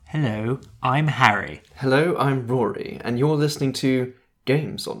Hello, I'm Harry. Hello, I'm Rory, and you're listening to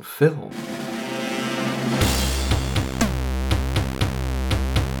Games on Film.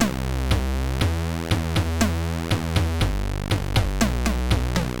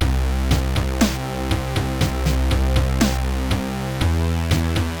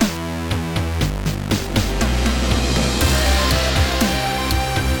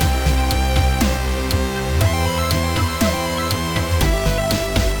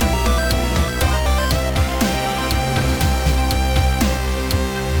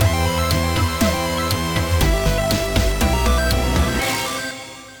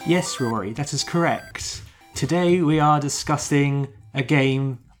 Yes, Rory, that is correct. Today we are discussing a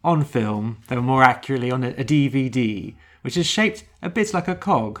game on film, though more accurately on a DVD, which is shaped a bit like a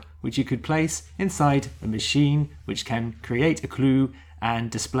cog, which you could place inside a machine which can create a clue and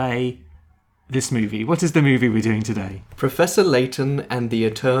display this movie. What is the movie we're doing today? Professor Layton and the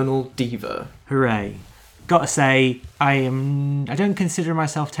Eternal Diva. Hooray. Gotta say, I don't consider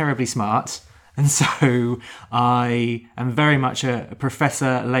myself terribly smart, and so I am very much a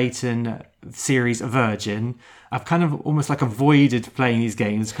Professor Layton series virgin. I've kind of almost like avoided playing these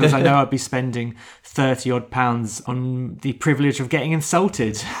games because I know I'd be spending £30 on the privilege of getting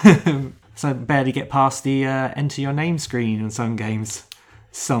insulted. So I barely get past the enter your name screen on some games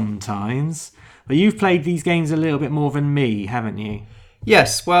sometimes. But you've played these games a little bit more than me, haven't you?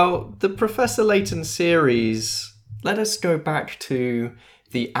 Yes, well, the Professor Layton series, let us go back to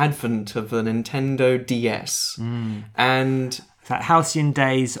the advent of the Nintendo DS. And that halcyon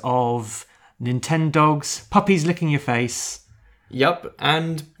days of Nintendogs, puppies licking your face. Yep,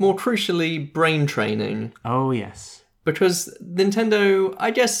 and more crucially, brain training. Oh, yes. Because Nintendo, I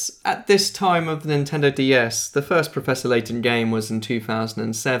guess at this time of the Nintendo DS, the first Professor Layton game was in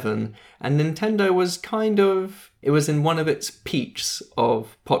 2007, and Nintendo was it was in one of its peaks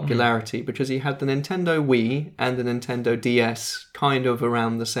of popularity, because you had the Nintendo Wii and the Nintendo DS kind of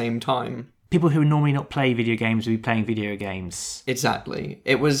around the same time. People who normally not play video games would be playing video games. Exactly.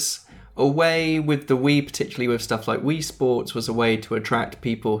 It was a way with the Wii, particularly with stuff like Wii Sports, was a way to attract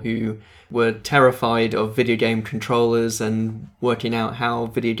people who were terrified of video game controllers and working out how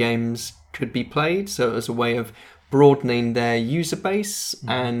video games could be played. So it was a way of broadening their user base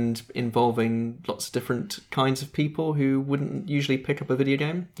and involving lots of different kinds of people who wouldn't usually pick up a video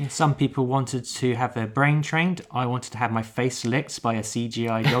game. Yeah, some people wanted to have their brain trained. I wanted to have my face licked by a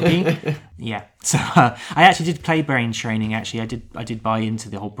CGI doggy. Yeah, so I actually did play brain training. Actually, I did buy into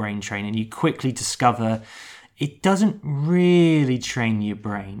the whole brain training. You quickly discover it doesn't really train your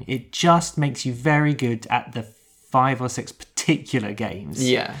brain. It just makes you very good at the 5 or 6 particular games.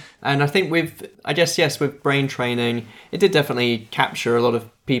 Yeah, and I think with brain training, it did definitely capture a lot of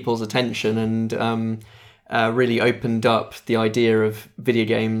people's attention and really opened up the idea of video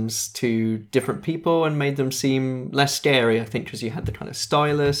games to different people and made them seem less scary, I think, because you had the kind of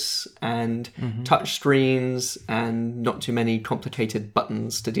stylus and touch screens and not too many complicated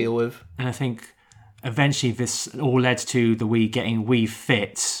buttons to deal with. And I think eventually this all led to the Wii getting Wii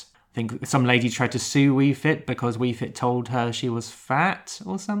Fit. I think some lady tried to sue Wii Fit because Wii Fit told her she was fat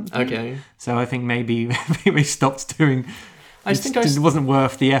or something. Okay. So I think maybe we stopped doing. It wasn't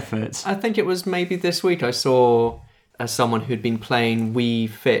worth the effort. I think it was maybe this week I saw someone who'd been playing Wii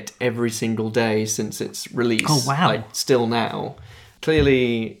Fit every single day since its release. Oh, wow. Like, still now.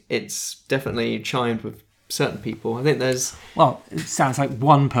 Clearly, it's definitely chimed with certain people. I think there's... Well, it sounds like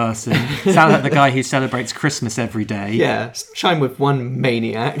one person. It sounds like the guy who celebrates Christmas every day. Yeah, chime with one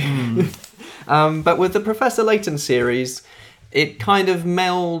maniac. But with the Professor Layton series, it kind of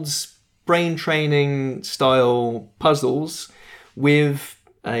melds brain training style puzzles with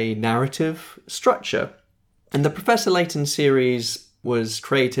a narrative structure. And the Professor Layton series was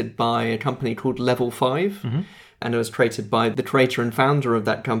created by a company called Level 5, and it was created by the creator and founder of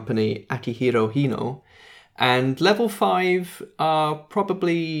that company, Akihiro Hino. And Level 5 are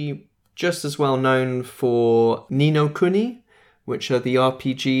probably just as well known for Ni no Kuni, which are the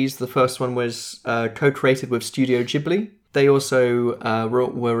RPGs. The first one was co-created with Studio Ghibli. They also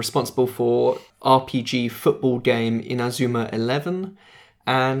were responsible for RPG football game Inazuma 11.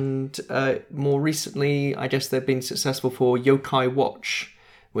 And more recently, I guess they've been successful for Yokai Watch,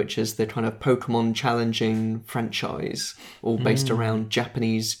 which is the kind of Pokemon challenging franchise, all based around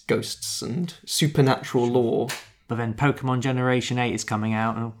Japanese ghosts and supernatural lore. But then Pokemon Generation 8 is coming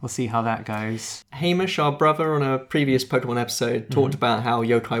out, and we'll see how that goes. Hamish, our brother, on a previous Pokemon episode, talked about how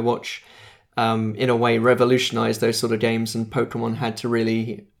Yokai Watch, in a way, revolutionised those sort of games, and Pokemon had to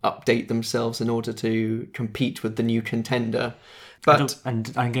really update themselves in order to compete with the new contender.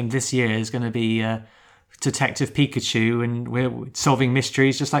 And again, this year is going to be Detective Pikachu, and we're solving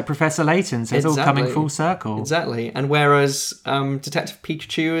mysteries just like Professor Layton. So it's all coming full circle. Exactly. And whereas Detective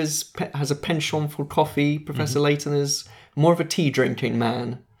Pikachu has a penchant for coffee, Professor Layton is more of a tea drinking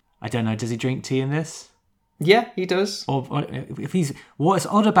man. I don't know. Does he drink tea in this? Yeah, he does. Or if he's what's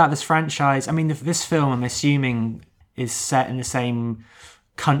odd about this franchise? I mean, this film, I'm assuming, is set in the same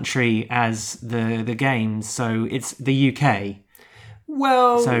country as the games, so it's the UK.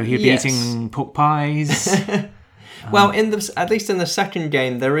 Well, so he'd be eating pork pies. Well, at least in the second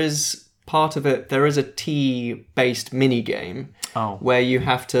game, there is part of it. There is a tea-based mini game where you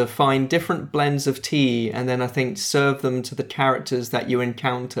have to find different blends of tea, and then I think serve them to the characters that you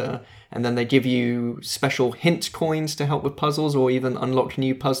encounter, and then they give you special hint coins to help with puzzles, or even unlock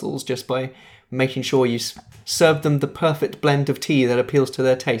new puzzles just by making sure you serve them the perfect blend of tea that appeals to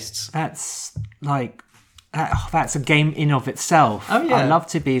their tastes. That's like. That's a game in of itself. Oh, yeah. I'd love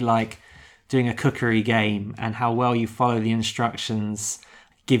to be like doing a cookery game, and how well you follow the instructions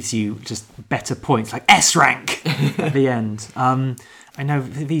gives you just better points, like S rank at the end. I know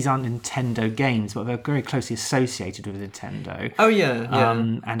these aren't Nintendo games, but they're very closely associated with Nintendo. Oh, yeah.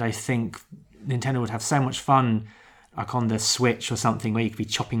 And I think Nintendo would have so much fun, like on the Switch or something, where you could be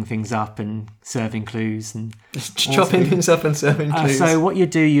chopping things up and serving clues. And just chopping things up and serving clues. So what you'd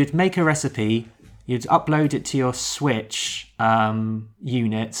do, you'd make a recipe, you'd upload it to your Switch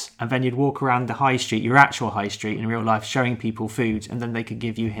unit, and then you'd walk around the high street, your actual high street in real life, showing people food, and then they could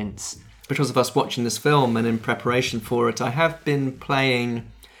give you hints. Because of us watching this film and in preparation for it, I have been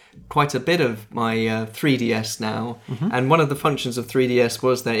playing quite a bit of my 3DS now. Mm-hmm. And one of the functions of 3DS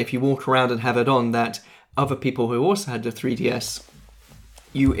was that if you walk around and have it on, that other people who also had the 3DS,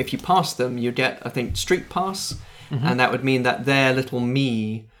 if you pass them, you get, I think, Street Pass. Mm-hmm. And that would mean that their little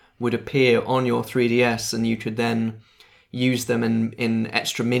Mii would appear on your 3DS, and you could then use them in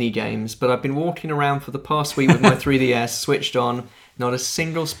extra mini games. But I've been walking around for the past week with my 3DS switched on, not a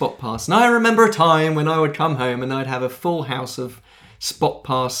single Spot Pass. And I remember a time when I would come home and I'd have a full house of Spot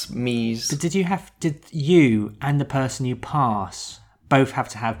Pass Miis. But did you and the person you pass both have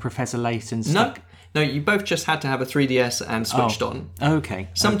to have Professor Layton's? No, you both just had to have a 3DS and switched on. Okay.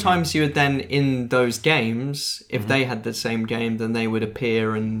 Sometimes you would then, in those games, if they had the same game, then they would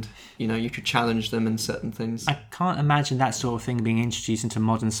appear and, you could challenge them in certain things. I can't imagine that sort of thing being introduced into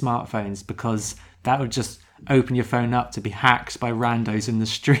modern smartphones, because that would just open your phone up to be hacked by randos in the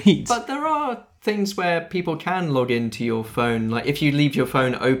street. But there are things where people can log into your phone. Like, if you leave your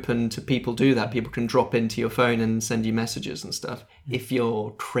phone open to people do that, people can drop into your phone and send you messages and stuff, if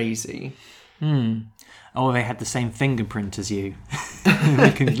you're crazy. Oh, they had the same fingerprint as you.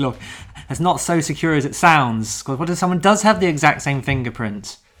 They can look. It's not so secure as it sounds. Because what if someone does have the exact same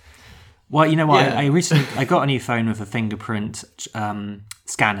fingerprint? Well, you know what? Yeah. I recently got a new phone with a fingerprint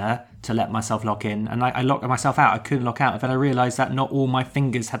scanner to let myself log in, and I locked myself out. I couldn't lock out, and then I realised that not all my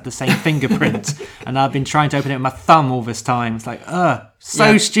fingers had the same fingerprint, and I've been trying to open it with my thumb all this time. It's like,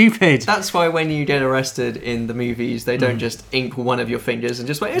 stupid. That's why when you get arrested in the movies, they don't just ink one of your fingers and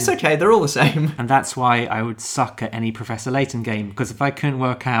just wait. It's okay, they're all the same. And that's why I would suck at any Professor Layton game, because if I couldn't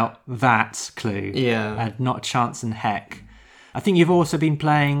work out that clue, I had not a chance in heck. I think you've also been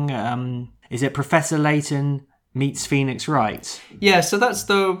playing, is it Professor Layton meets Phoenix Wright? Yeah, so that's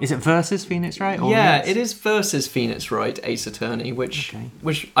the... Is it versus Phoenix Wright? It is versus Phoenix Wright, Ace Attorney, which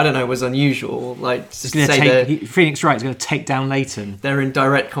I don't know, was unusual. Like, to say Phoenix Wright's going to take down Layton. They're in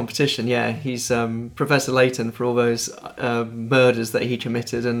direct competition, yeah. He's Professor Layton for all those murders that he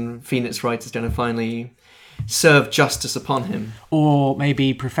committed, and Phoenix Wright is going to finally serve justice upon him. Or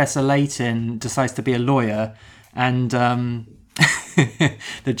maybe Professor Layton decides to be a lawyer, and...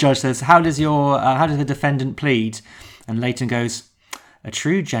 the judge says, how does the defendant plead? And Layton goes, a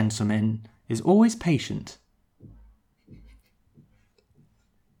true gentleman is always patient.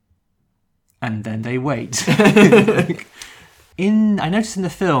 And then they wait. I noticed in the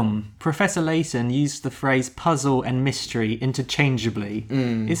film, Professor Layton used the phrase puzzle and mystery interchangeably.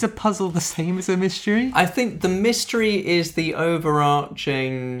 Is a puzzle the same as a mystery? I think the mystery is the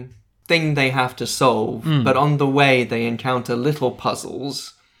overarching thing they have to solve, but on the way they encounter little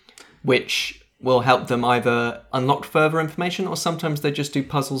puzzles which will help them either unlock further information, or sometimes they just do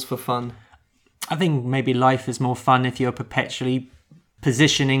puzzles for fun. I think maybe life is more fun if you're perpetually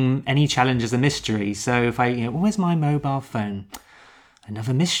positioning any challenge as a mystery. So if where's my mobile phone?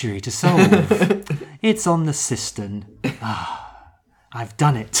 Another mystery to solve. It's on the cistern. I've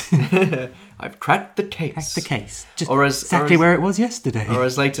done it. I've cracked the case. Exactly where it was yesterday. Or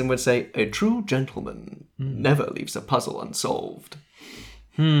as Layton would say, a true gentleman never leaves a puzzle unsolved.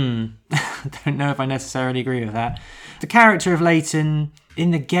 I don't know if I necessarily agree with that. The character of Leighton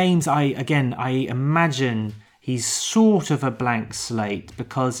in the games, I imagine he's sort of a blank slate,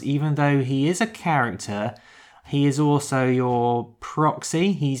 because even though he is a character, he is also your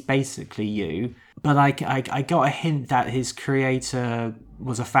proxy. He's basically you. But I got a hint that his creator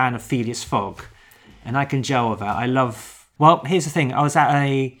was a fan of Phileas Fogg, and I can gel with that. I love... Well, here's the thing. I was at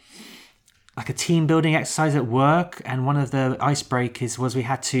a team building exercise at work, and one of the icebreakers was we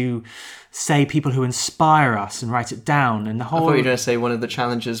had to say people who inspire us and write it down. And the whole... I thought you were going to say one of the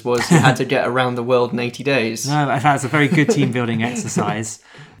challenges was you had to get around the world in 80 days. No, that was a very good team building exercise.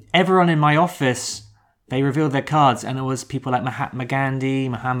 Everyone in my office, they revealed their cards, and it was people like Mahatma Gandhi,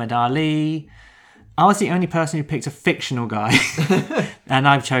 Muhammad Ali. I was the only person who picked a fictional guy, and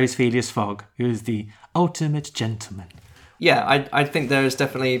I chose Phileas Fogg, who is the ultimate gentleman. Yeah, I think there is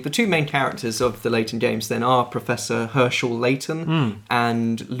definitely... The two main characters of the Leighton games then are Professor Herschel Leighton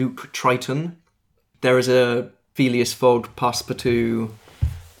and Luke Triton. There is a Phileas Fogg Passepartout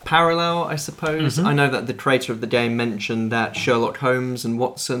parallel, I suppose. I know that the creator of the game mentioned that Sherlock Holmes and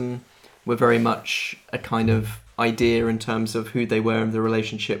Watson were very much a kind of idea in terms of who they were in the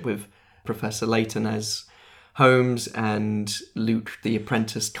relationship with Professor Leighton as Holmes and Luke the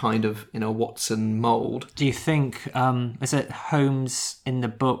apprentice, kind of in a Watson mould. Do you think, is it Holmes in the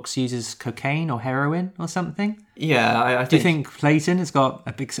books uses cocaine or heroin or something? Yeah, I think... Do you think Leighton has got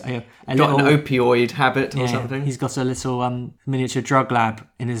a big... an opioid habit or something? He's got a little miniature drug lab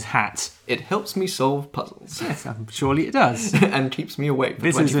in his hat. It helps me solve puzzles. Yes, surely it does. And keeps me awake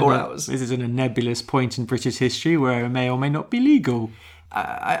for 24 hours. This is in a nebulous point in British history where it may or may not be legal.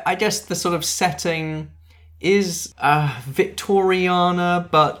 I guess the sort of setting is Victoriana,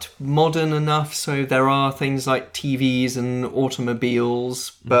 but modern enough, so there are things like TVs and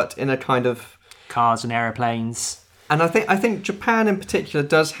automobiles, but in a kind of... Cars and aeroplanes. And I think Japan in particular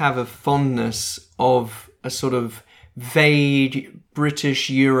does have a fondness of a sort of vague British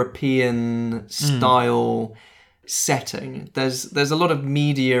European style setting. There's a lot of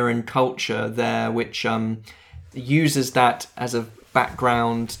media and culture there which uses that as a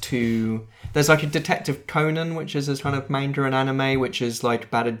background to... There's like a Detective Conan, which is a kind of manga and anime, which is like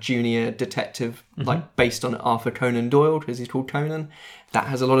about a junior detective, like based on Arthur Conan Doyle, because he's called Conan. That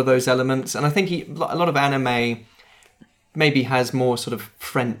has a lot of those elements. And I think a lot of anime maybe has more sort of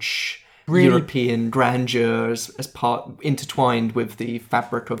French, European grandeur as part intertwined with the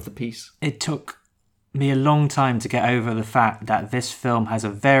fabric of the piece. It took me a long time to get over the fact that this film has a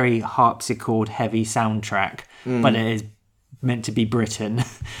very harpsichord heavy soundtrack, but it is meant to be Britain.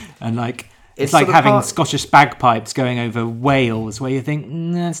 And like... It's like having Scottish bagpipes going over Wales, where you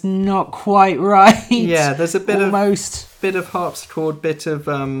think that's not quite right. Yeah, there's a bit almost bit of harpsichord, bit of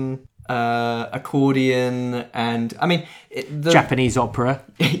accordion, and I mean Japanese opera.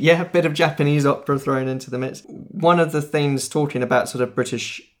 Yeah, a bit of Japanese opera thrown into the mix. One of the things talking about sort of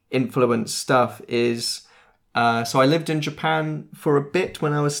British influence stuff is so I lived in Japan for a bit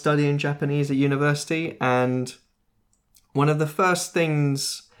when I was studying Japanese at university, and one of the first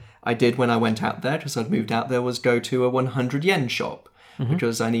things I did when I went out there, because I'd moved out there, was go to a 100 yen shop,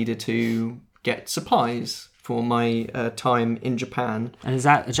 because I needed to get supplies for my time in Japan. And is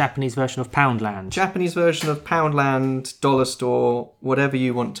that a Japanese version of Poundland? Japanese version of Poundland, dollar store, whatever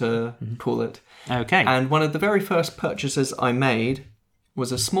you want to call it. Okay. And one of the very first purchases I made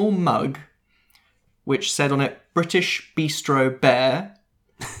was a small mug, which said on it, British Bistro Bear.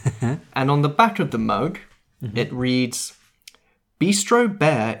 And on the back of the mug, it reads... Bistro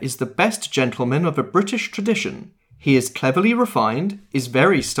Bear is the best gentleman of a British tradition. He is cleverly refined, is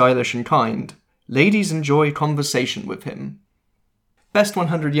very stylish and kind. Ladies enjoy conversation with him. Best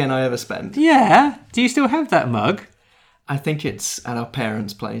 100 yen I ever spent. Yeah? Do you still have that mug? I think it's at our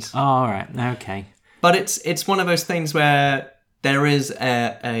parents' place. Oh, all right. Okay. But it's one of those things where there is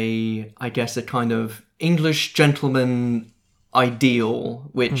I guess a kind of English gentleman ideal,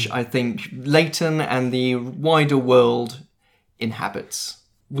 which I think Leighton and the wider world inhabits.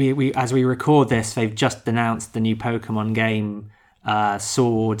 We as we record this, they've just announced the new Pokemon game,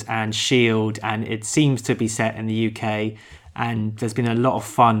 Sword and Shield, and it seems to be set in the UK. And there's been a lot of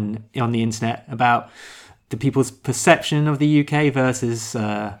fun on the internet about the people's perception of the UK versus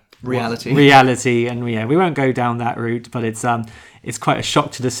reality. And yeah, we won't go down that route, but it's quite a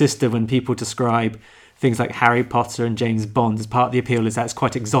shock to the system when people describe things like Harry Potter and James Bond as part of the appeal is that it's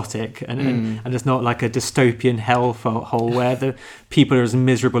quite exotic and it's not like a dystopian hellhole where the people are as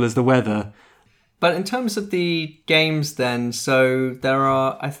miserable as the weather. But in terms of the games then, so there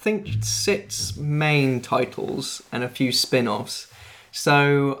are, I think, 6 main titles and a few spin-offs.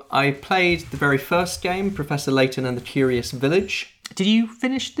 So I played the very first game, Professor Leighton and the Curious Village. Did you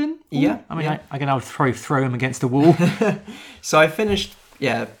finish them? Yeah. I mean, yeah. again, I would throw them against the wall. So I finished,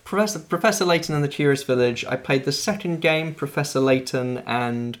 Professor Layton and the Curious Village. I played the second game, Professor Layton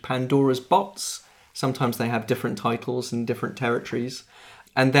and Pandora's Bots. Sometimes they have different titles in different territories.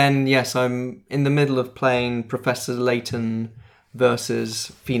 And then, yes, I'm in the middle of playing Professor Layton versus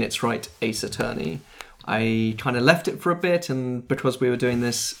Phoenix Wright Ace Attorney. I kind of left it for a bit, and because we were doing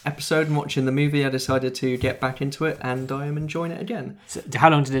this episode and watching the movie, I decided to get back into it, and I am enjoying it again. So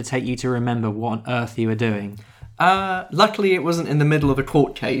how long did it take you to remember what on earth you were doing? Luckily, it wasn't in the middle of a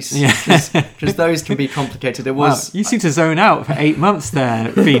court case, Yeah. because those can be complicated. It was. Wow, you seem to zone out for 8 months there,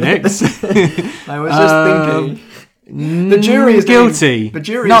 Phoenix. I was just thinking. The jury is guilty. The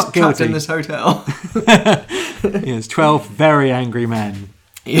jury Not is trapped guilty. in this hotel. Yes, 12 very angry men.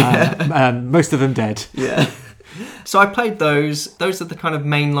 Yeah. Most of them dead. Yeah. So I played those. Those are the kind of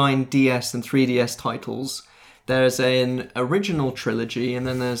mainline DS and 3DS titles. There's an original trilogy and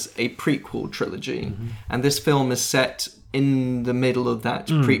then there's a prequel trilogy. Mm-hmm. And this film is set in the middle of that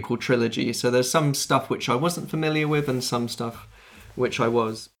prequel trilogy. So there's some stuff which I wasn't familiar with and some stuff which I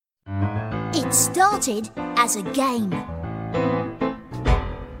was. It started as a game.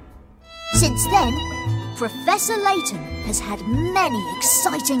 Since then, Professor Layton has had many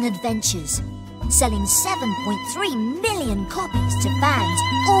exciting adventures, selling 7.3 million copies to fans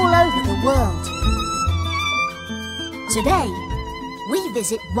all over the world. Today, we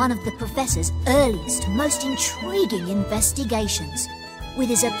visit one of the Professor's earliest, most intriguing investigations with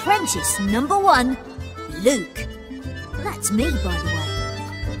his apprentice number 1, Luke. That's me, by the way.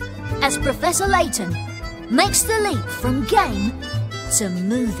 As Professor Layton makes the leap from game to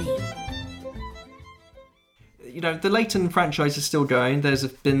movie. You know, the Layton franchise is still going. There's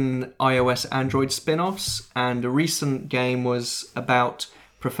been iOS Android spin-offs, and a recent game was about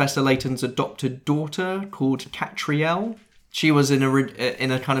Professor Layton's adopted daughter called Catriel. She was in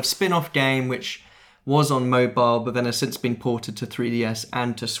a kind of spin-off game which was on mobile, but then has since been ported to 3DS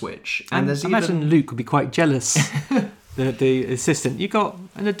and to Switch. And I imagine Luke would be quite jealous. the assistant. You got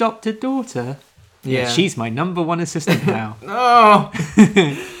an adopted daughter? Yeah. She's my number 1 assistant now. Oh!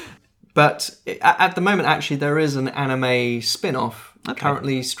 But at the moment, actually, there is an anime spin-off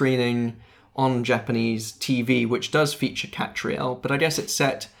currently streaming on Japanese TV, which does feature Catriel, but I guess it's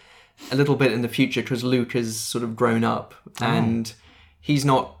set a little bit in the future because Luke has sort of grown up, and he's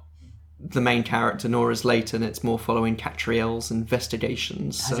not the main character, nor is Layton. It's more following Catriel's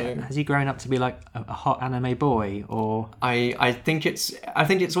investigations. Has he grown up to be like a hot anime boy, or? I think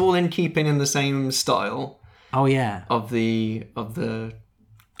it's all in keeping in the same style. Oh yeah. Of the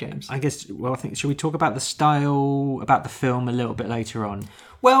games. I guess. Well, I think should we talk about the style, about the film a little bit later on?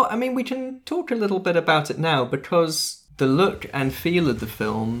 Well, I mean, we can talk a little bit about it now because the look and feel of the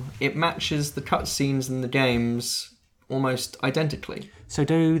film, it matches the cutscenes in the games almost identically. So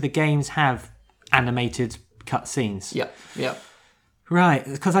do the games have animated cutscenes? Yeah. Right,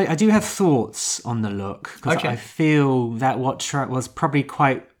 because I do have thoughts on the look. Because I feel that what was probably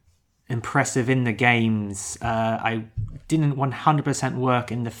quite impressive in the games, I didn't 100%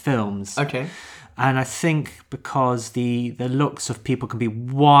 work in the films. Okay. And I think because the looks of people can be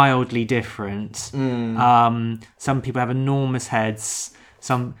wildly different. Some people have enormous heads.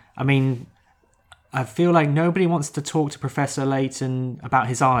 I feel like nobody wants to talk to Professor Layton about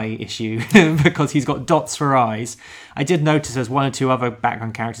his eye issue because he's got dots for eyes. I did notice there's 1 or 2 other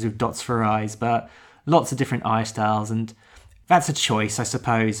background characters with dots for eyes, but lots of different eye styles, and that's a choice, I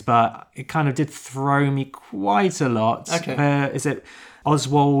suppose, but it kind of did throw me quite a lot. Okay. Is it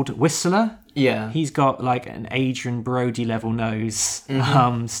Oswald Whistler? Yeah. He's got like an Adrian Brody level nose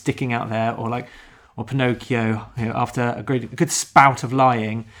sticking out there, or Pinocchio, after a good spout of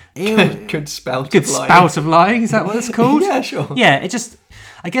lying. Good spout of lying, is that what it's called? Yeah, sure. Yeah, it just...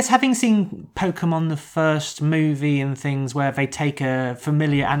 I guess having seen Pokemon the first movie and things where they take a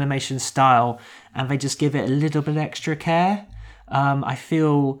familiar animation style and they just give it a little bit extra care, I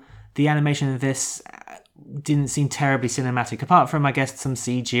feel the animation of this didn't seem terribly cinematic, apart from, I guess, some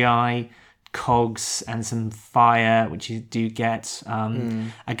CGI, cogs, and some fire, which you do get.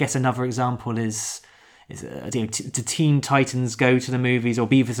 I guess another example is do Teen Titans go to the movies, or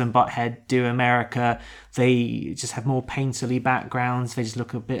Beavis and Butthead do America? They just have more painterly backgrounds. They just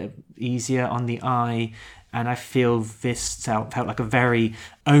look a bit easier on the eye. And I feel this felt like a very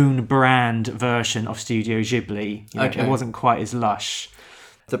own brand version of Studio Ghibli. It wasn't quite as lush.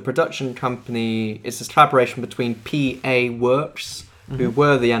 The production company is a collaboration between PA Works, who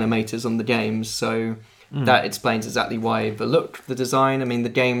were the animators on the games. So that explains exactly why the look, the design. I mean, the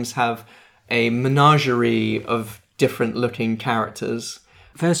games have a menagerie of different looking characters,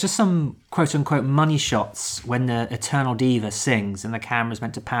 There's just some quote-unquote money shots when the Eternal Diva sings and the camera's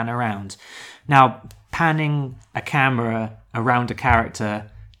meant to pan around. Now, panning a camera around a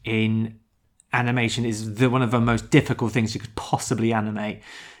character in animation is one of the most difficult things you could possibly animate.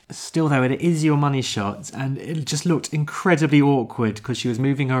 Still, though, it is your money shot, and it just looked incredibly awkward because she was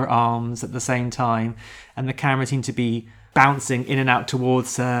moving her arms at the same time, and the camera seemed to be bouncing in and out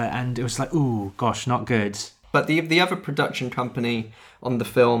towards her, and it was like, ooh, gosh, not good. But the other production company on the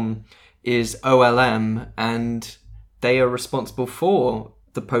film is OLM, and they are responsible for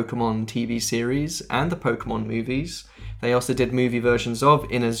the Pokemon TV series and the Pokemon movies. They also did movie versions of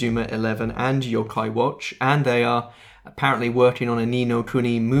Inazuma 11 and Yokai Watch, and they are apparently working on a Ni no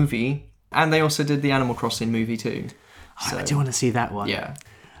Kuni movie, and they also did the Animal Crossing movie too. So, I do want to see that one. Yeah.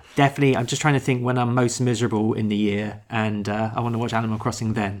 Definitely, I'm just trying to think when I'm most miserable in the year, and I want to watch Animal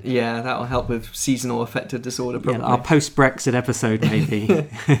Crossing then. Yeah, that'll help with seasonal affective disorder, probably. Yeah, our post-Brexit episode, maybe.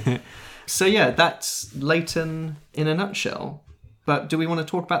 So yeah, that's Layton in a nutshell. But do we want to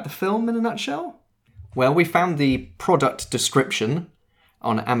talk about the film in a nutshell? Well, we found the product description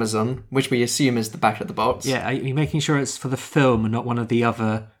on Amazon, which we assume is the back of the box. Yeah, are you making sure it's for the film and not one of the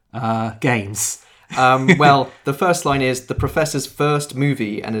other games? Well, the first line is the professor's first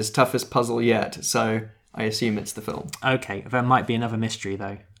movie and his toughest puzzle yet, so I assume it's the film. Okay, there might be another mystery,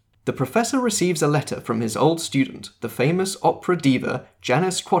 though. The professor receives a letter from his old student, the famous opera diva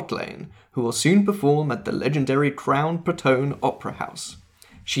Janice Quatlane, who will soon perform at the legendary Crown Breton Opera House.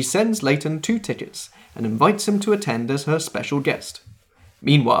 She sends Layton 2 tickets and invites him to attend as her special guest.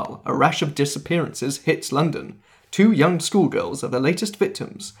 Meanwhile, a rash of disappearances hits London. 2 young schoolgirls are the latest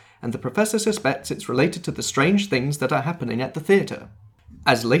victims, and the professor suspects it's related to the strange things that are happening at the theatre.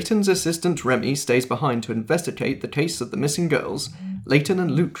 As Layton's assistant Remy stays behind to investigate the case of the missing girls, Layton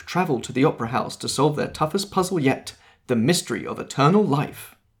and Luke travel to the opera house to solve their toughest puzzle yet, the mystery of eternal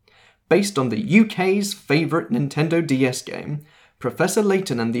life. Based on the UK's favourite Nintendo DS game, Professor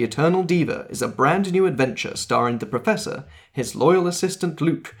Layton and the Eternal Diva is a brand new adventure starring the Professor, his loyal assistant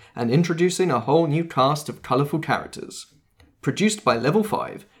Luke, and introducing a whole new cast of colourful characters. Produced by Level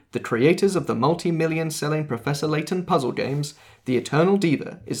 5, the creators of the multi-million-selling Professor Layton puzzle games, the Eternal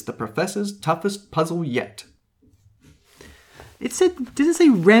Diva is the Professor's toughest puzzle yet. Did it say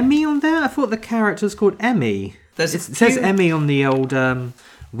Remy on there? I thought the character was called Emmy. It says Emmy on the old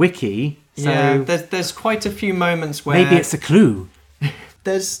wiki. So yeah, there's quite a few moments where... maybe it's a clue.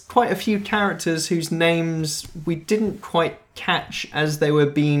 There's quite a few characters whose names we didn't quite catch as they were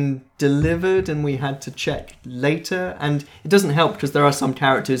being delivered, and we had to check later. And it doesn't help because there are some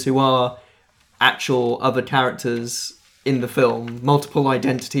characters who are actual other characters in the film, multiple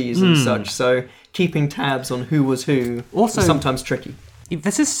identities and such. So keeping tabs on who was who also is sometimes tricky.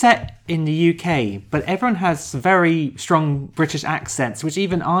 This is set in the UK, but everyone has very strong British accents, which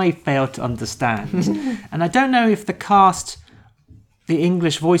even I fail to understand. And I don't know if the cast, the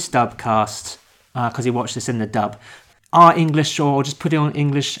English voice dub cast, because you watched this in the dub, are English or just put it on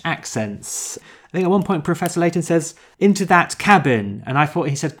English accents. I think at one point Professor Layton says, "into that cabin," and I thought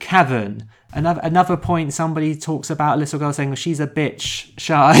he said cavern. Another point, somebody talks about a little girl saying, well, she's a bitch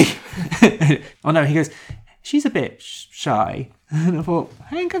shy. Oh no, he goes, she's a bit shy. And I thought, I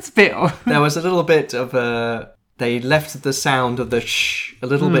think that's a bit... There was a little bit of a... They left the sound of the shh a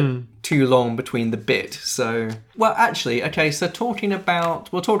little bit too long between the bit. So, well, actually, okay, so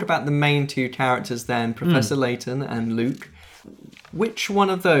we'll talk about the main 2 characters then, Professor Layton and Luke. Which one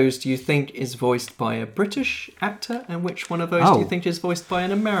of those do you think is voiced by a British actor, and which one of those do you think is voiced by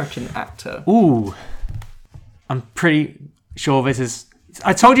an American actor? Ooh. I'm pretty sure this is...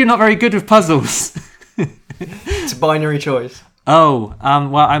 I told you not very good with puzzles. It's a binary choice. Oh,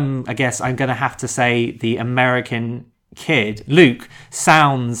 well, I guess I'm going to have to say the American kid, Luke,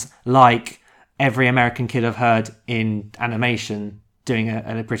 sounds like every American kid I've heard in animation doing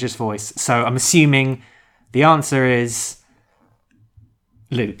a British voice. So I'm assuming the answer is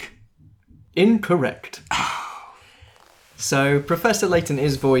Luke. Incorrect. So Professor Layton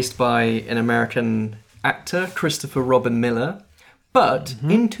is voiced by an American actor, Christopher Robin Miller. But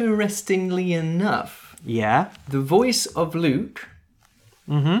interestingly enough, the voice of Luke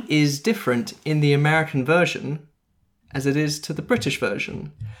is different in the American version as it is to the British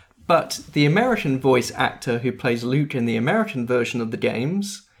version. But the American voice actor who plays Luke in the American version of the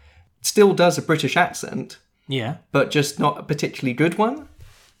games still does a British accent, but just not a particularly good one.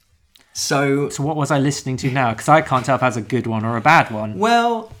 So what was I listening to now? Because I can't tell if that's a good one or a bad one.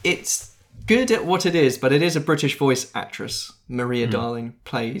 Well, it's good at what it is, but it is a British voice actress. Maria Darling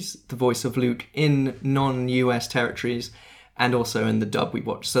plays the voice of Luke in non-US territories and also in the dub we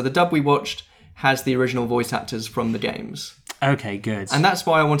watched. So the dub we watched has the original voice actors from the games. Okay, good. And that's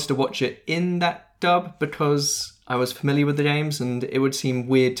why I wanted to watch it in that dub, because I was familiar with the games, and it would seem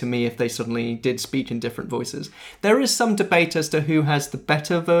weird to me if they suddenly did speak in different voices. There is some debate as to who has the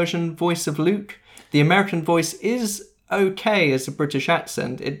better version voice of Luke. The American voice is okay as a British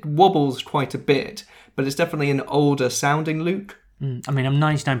accent. It wobbles quite a bit, but it's definitely an older sounding Luke. I mean, I'm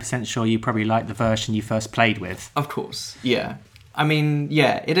 99% sure you probably like the version you first played with. Of course, yeah. I mean,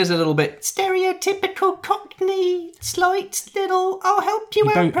 yeah, it is a little bit stereotypical Cockney, slight little, I'll help you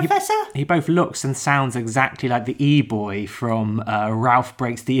out, Professor. He both looks and sounds exactly like the E-boy from Ralph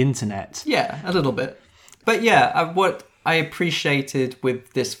Breaks the Internet. Yeah, a little bit. But yeah, what I appreciated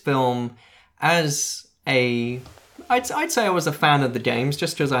with this film as I'd say I was a fan of the games.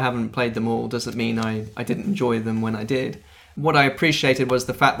 Just because I haven't played them all doesn't mean I didn't enjoy them when I did. What I appreciated was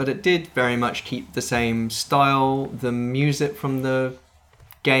the fact that it did very much keep the same style. The music from the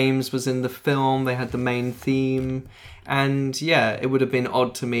games was in the film. They had the main theme. And yeah, it would have been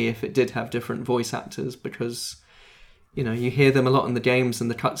odd to me if it did have different voice actors, because, you know, you hear them a lot in the games and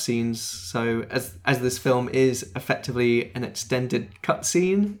the cutscenes. So as this film is effectively an extended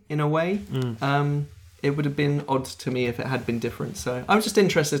cutscene in a way, it would have been odd to me if it had been different. So I was just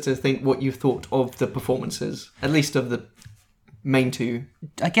interested to think what you thought of the performances, at least of the main two.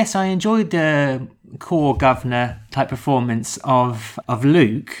 I guess I enjoyed the core governor type performance of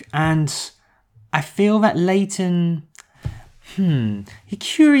Luke, and I feel that Leighton, he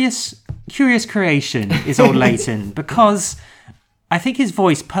curious creation is old Leighton, because I think his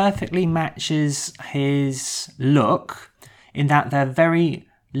voice perfectly matches his look in that they're very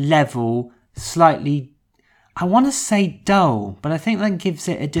level, slightly, I want to say dull, but I think that gives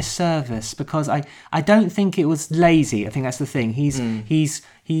it a disservice, because I don't think it was lazy. I think that's the thing.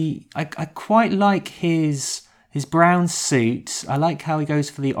 I quite like his brown suit. I like how he goes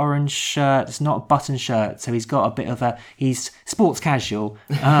for the orange shirt. It's not a button shirt, so he's got a bit of he's sports casual.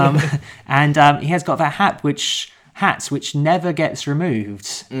 And he has got that hat which never gets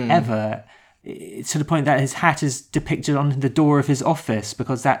removed, ever. To the point that his hat is depicted on the door of his office,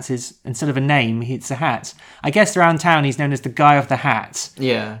 because that's his, instead of a name, it's a hat. I guess around town he's known as the guy of the hat.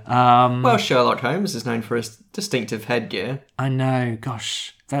 Yeah. Well, Sherlock Holmes is known for his distinctive headgear. I know,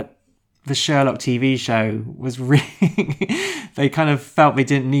 gosh, the Sherlock TV show was really... They kind of felt they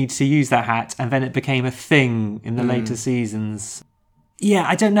didn't need to use that hat, and then it became a thing in the later seasons. Yeah,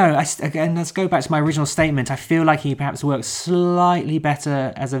 I don't know. Again, let's go back to my original statement. I feel like he perhaps works slightly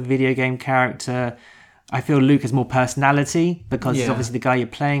better as a video game character. I feel Luke has more personality, because he's obviously the guy you're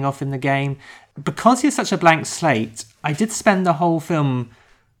playing off in the game. Because he's such a blank slate, I did spend the whole film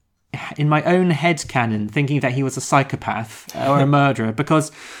in my own headcanon thinking that he was a psychopath or a murderer,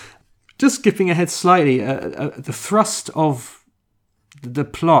 because, just skipping ahead slightly, the thrust of the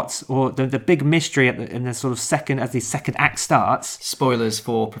plot, or the big mystery in the sort of second act starts. Spoilers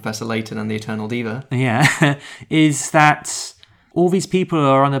for Professor Layton and the Eternal Diva. Yeah, is that all these people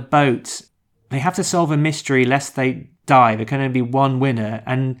are on a boat. They have to solve a mystery lest they die. There can only be one winner,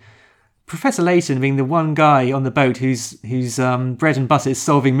 and Professor Layton, being the one guy on the boat whose bread and butter is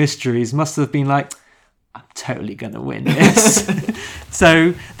solving mysteries, must have been like, I'm totally going to win this.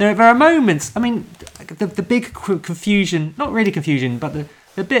 So there are moments. I mean, the big confusion, not really confusion, but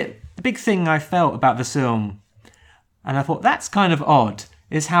the big thing I felt about the film, and I thought that's kind of odd,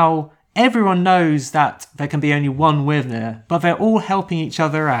 is how everyone knows that there can be only one winner, but they're all helping each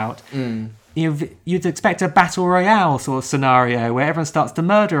other out. You'd expect a battle royale sort of scenario where everyone starts to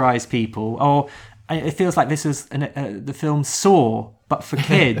murderize people, or it feels like this is the film Saw, but for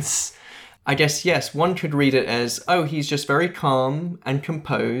kids. I guess, yes, one could read it as, he's just very calm and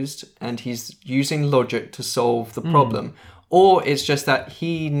composed, and he's using logic to solve the problem. Or it's just that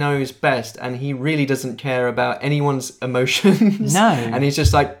he knows best, and he really doesn't care about anyone's emotions. No. And he's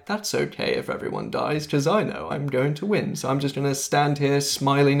just like, that's okay if everyone dies, because I know I'm going to win, so I'm just going to stand here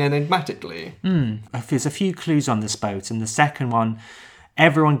smiling enigmatically. There's a few clues on this boat, and the second one,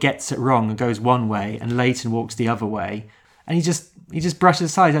 everyone gets it wrong and goes one way, and Leighton walks the other way, and he just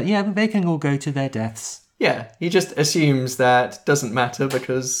brushes aside, like, yeah, they can all go to their deaths. Yeah, he just assumes that doesn't matter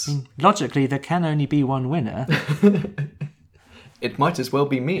because... Logically, there can only be one winner. It might as well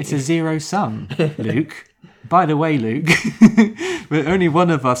be me. It's a zero sum, Luke. By the way, Luke, only one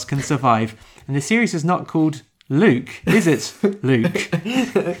of us can survive. And the series is not called Luke, is it, Luke?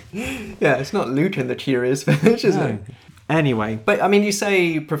 Yeah, it's not Luke in the Curious Village, is it? Anyway. But, I mean, you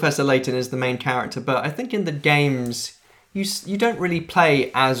say Professor Layton is the main character, but I think in the games... You don't really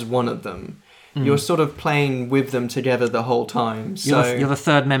play as one of them. You're sort of playing with them together the whole time. So you're the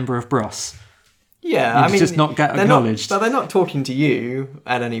third member of Bros. Yeah, I mean, just not get acknowledged. But they're not talking to you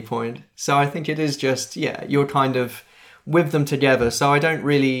at any point. So I think it is just, you're kind of with them together. So I don't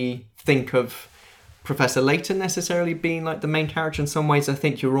really think of Professor Layton necessarily being like the main character. In some ways, I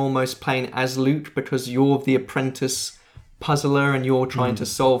think you're almost playing as Luke because you're the apprentice puzzler and you're trying to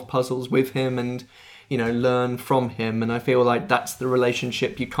solve puzzles with him and, you know, learn from him. And I feel like that's the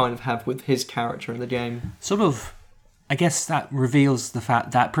relationship you kind of have with his character in the game. Sort of, I guess that reveals the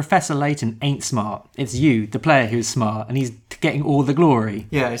fact that Professor Layton ain't smart. It's you, the player, who's smart, and he's getting all the glory.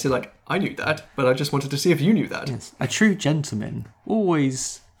 Yeah, it's like, I knew that, but I just wanted to see if you knew that. Yes. A true gentleman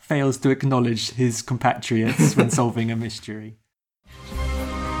always fails to acknowledge his compatriots when solving a mystery.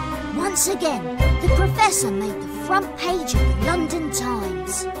 Once again, the Professor made the front page of the London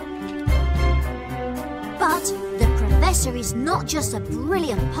Times. But the Professor is not just a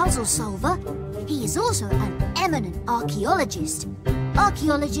brilliant puzzle solver, he is also an eminent archaeologist,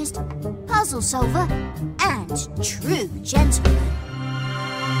 puzzle solver, and true gentleman.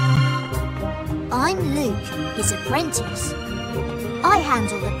 I'm Luke, his apprentice. I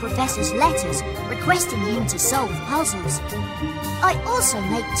handle the Professor's letters requesting him to solve puzzles. I also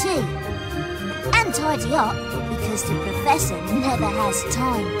make tea and tidy up because the Professor never has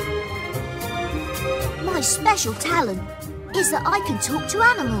time. My special talent is that I can talk to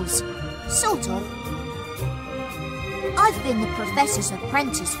animals, sort of. I've been the Professor's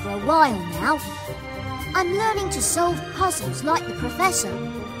apprentice for a while now. I'm learning to solve puzzles like the Professor,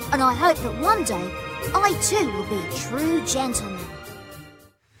 and I hope that one day I too will be a true gentleman.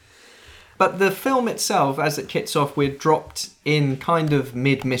 But the film itself, as it kicks off, we're dropped in kind of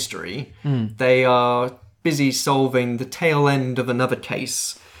mid-mystery. They are busy solving the tail end of another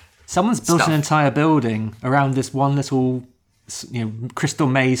case. Someone's built an entire building around this one little, Crystal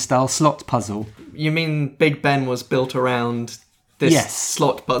Maze-style slot puzzle. You mean Big Ben was built around this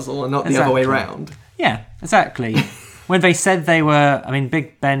slot puzzle and not the other way around? Yeah, exactly. When they said they were...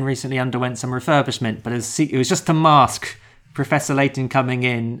 Big Ben recently underwent some refurbishment, but it was just to mask Professor Layton coming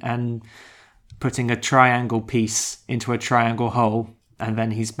in and putting a triangle piece into a triangle hole, and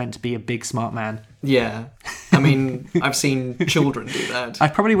then he's meant to be a big smart man. Yeah. I've seen children do that. I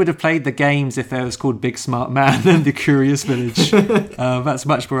probably would have played the games if they was called Big Smart Man and The Curious Village. That's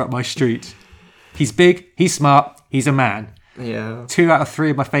much more up my street. He's big, he's smart, he's a man. Yeah. 2 out of 3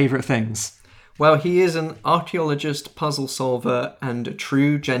 of my favourite things. Well, he is an archaeologist, puzzle solver, and a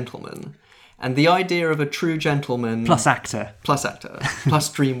true gentleman. And the idea of a true gentleman... Plus actor, plus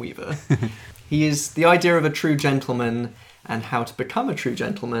Dreamweaver. He is the idea of a true gentleman and how to become a true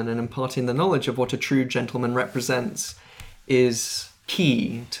gentleman and imparting the knowledge of what a true gentleman represents is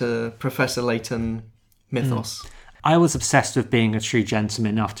key to Professor Layton mythos. I was obsessed with being a true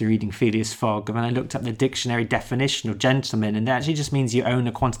gentleman after reading Phileas Fogg, and then I looked up the dictionary definition of gentleman, and that actually just means you own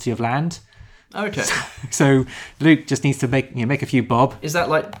a quantity of land. Okay. So Luke just needs to make a few bob. Is that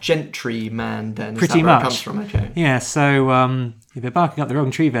like gentry man then? Pretty is that where much. It comes from? Okay. Yeah. So you're barking up the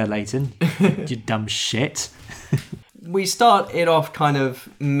wrong tree there, Layton. You dumb shit. We start it off kind of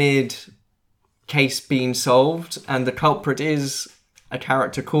mid case being solved, and the culprit is a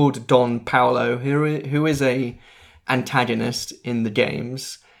character called Don Paolo, who is a antagonist in the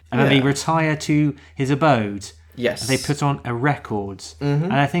games. And then they retire to his abode. Yes. They put on a record. Mm-hmm.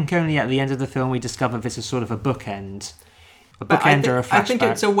 And I think only at the end of the film we discover this is sort of a bookend. A bookend or a flashback. I think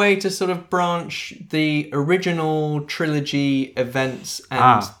it's a way to sort of branch the original trilogy events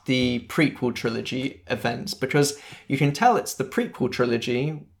and the prequel trilogy events, because you can tell it's the prequel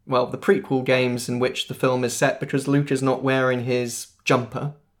trilogy, well, the prequel games in which the film is set, because Luke is not wearing his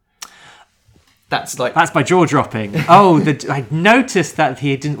jumper. That's my jaw dropping. I noticed that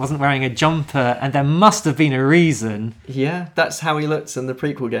he wasn't wearing a jumper, and there must have been a reason. Yeah, that's how he looks in the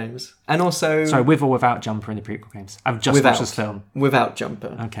prequel games, and also with or without jumper in the prequel games. I've just watched this film without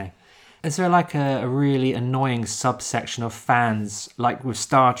jumper. Okay. Is there like a really annoying subsection of fans, like with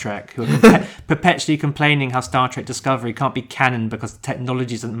Star Trek, who are perpetually complaining how Star Trek Discovery can't be canon because the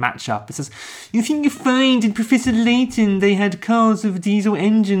technology doesn't match up? It says, you think you find in Professor Layton they had cars with diesel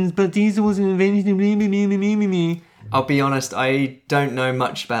engines, but diesel wasn't invented. I'll be honest, I don't know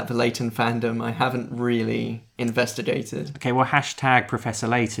much about the Layton fandom. I haven't really investigated. Okay, well, hashtag Professor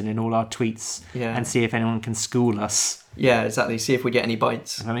Layton in all our tweets and see if anyone can school us. Yeah, exactly. See if we get any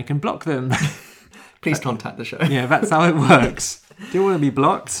bites. And then we can block them. Please contact the show. Yeah, that's how it works. Do you want to be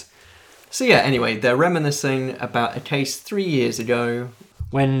blocked? So yeah, anyway, they're reminiscing about a case 3 years ago.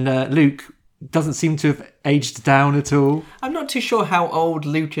 When Luke doesn't seem to have aged down at all. I'm not too sure how old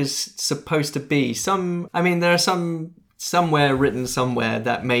Luke is supposed to be. There are some somewhere written somewhere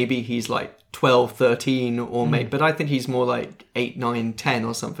that maybe he's like 12, 13, or maybe, but I think he's more like 8, 9, 10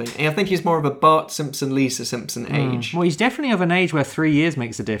 or something. And I think he's more of a Bart Simpson, Lisa Simpson age. Well, he's definitely of an age where 3 years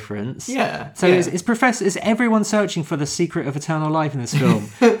makes a difference. Yeah. So yeah. is everyone searching for the secret of eternal life in this film?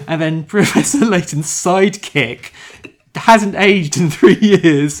 And then Professor Layton's sidekick hasn't aged in 3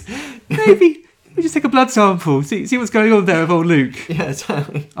 years. Maybe we just take a blood sample, see what's going on there with old Luke. Yeah,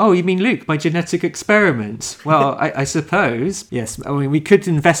 totally. Oh, you mean Luke, my genetic experiment? Well, I suppose. Yes, I mean, we could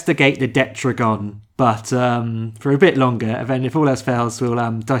investigate the Detragon, but for a bit longer, and then if all else fails,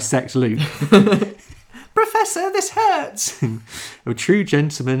 we'll dissect Luke. Professor, this hurts. A true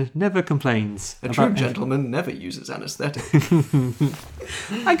gentleman never complains. A true gentleman never uses anaesthetic.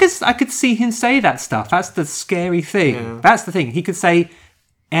 I guess I could see him say that stuff. That's the scary thing. Yeah. That's the thing. He could say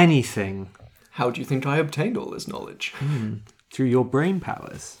anything. How do you think I obtained all this knowledge? Through your brain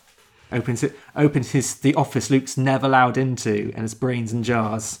powers. Opens the office Luke's never allowed into, and his brains in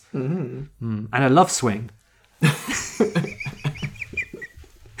jars. And a love swing.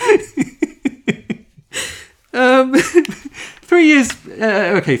 3 years.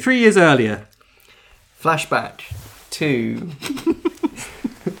 3 years earlier. Flashback to...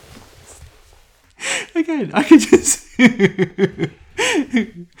 Again, I could just...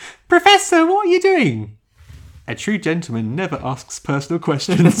 Professor, what are you doing? A true gentleman never asks personal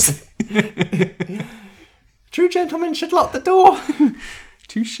questions. True gentlemen should lock the door.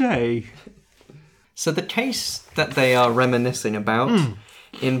 Touché. So the case that they are reminiscing about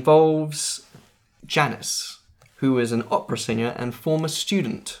involves Janice, who is an opera singer and former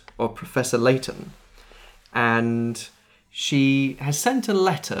student of Professor Layton. And she has sent a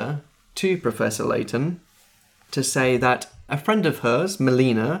letter to Professor Layton to say that a friend of hers,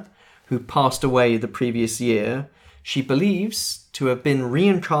 Melina, who passed away the previous year, she believes to have been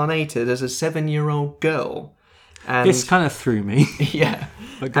reincarnated as a 7-year-old girl. And This kind of threw me. yeah.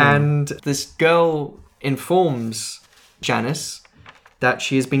 But go on. And this girl informs Janice that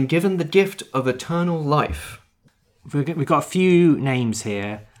she has been given the gift of eternal life. We've got a few names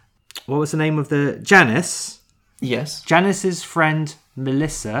here. What was the name of the... Janice? Yes. Janice's friend,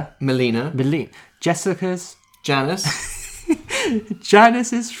 Melissa. Melina. Jessica's... Janice.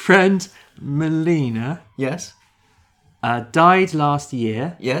 Janice's friend, Melina, Yes. died last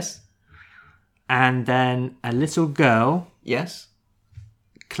year. Yes. And then a little girl Yes.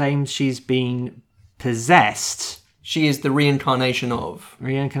 claims she's been possessed. She is the reincarnation of.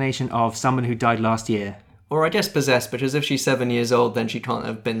 Reincarnation of someone who died last year. Or I guess possessed, because if she's 7 years old, then she can't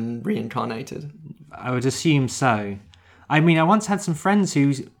have been reincarnated. I would assume so. I mean, I once had some friends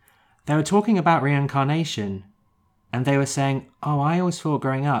who... They were talking about reincarnation. And they were saying, oh, I always thought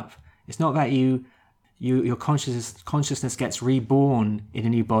growing up, it's not that your consciousness gets reborn in a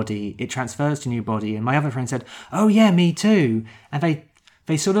new body. It transfers to a new body. And my other friend said, oh, yeah, me too. And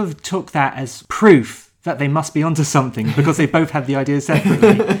they sort of took that as proof that they must be onto something because they both had the ideas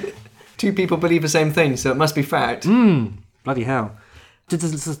separately. Two people believe the same thing, so it must be fact. Bloody hell.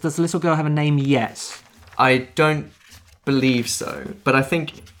 Does the little girl have a name yet? I don't believe so, but I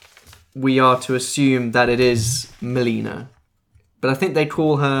think we are to assume that it is Melina. But I think they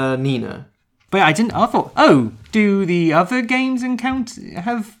call her Nina. But I thought, oh, do the other games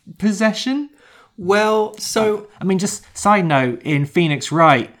have possession? Well, so... I mean, just side note, in Phoenix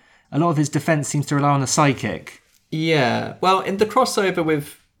Wright, a lot of his defense seems to rely on a psychic. Yeah, well, in the crossover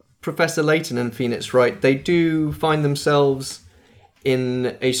with Professor Layton and Phoenix Wright, they do find themselves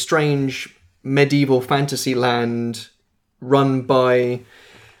in a strange medieval fantasy land run by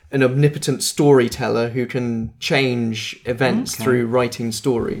an omnipotent storyteller who can change events through writing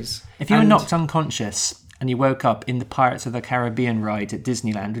stories. If you were knocked unconscious and you woke up in the Pirates of the Caribbean ride at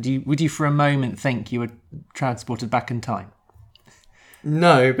Disneyland, would you for a moment think you were transported back in time?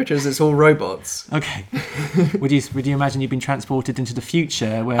 No, because it's all robots. Okay. Would you imagine you've been transported into the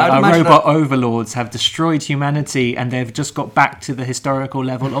future where I'd our imagine robot overlords have destroyed humanity and they've just got back to the historical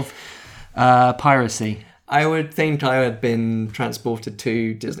level of piracy? I would think I had been transported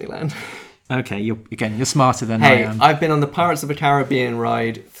to Disneyland. Okay, you're smarter than I Hey, am. I've been on the Pirates of the Caribbean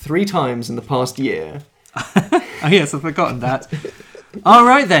ride 3 times in the past year. Oh yes, I've forgotten that. All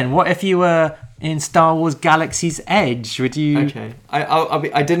right then. What if you were in Star Wars Galaxy's Edge? Would you? Okay,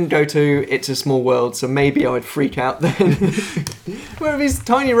 I didn't go to It's a Small World, so maybe I would freak out then. Where have these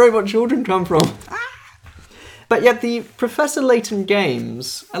tiny robot children come from? But yet the Professor Layton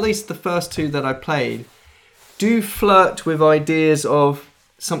games, at least the first 2 that I played, do flirt with ideas of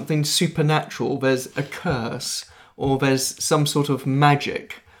something supernatural. There's a curse, or there's some sort of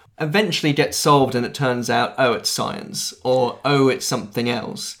magic. Eventually gets solved and it turns out, oh, it's science, or oh, it's something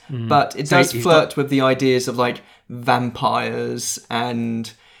else. But it does flirt with the ideas of like vampires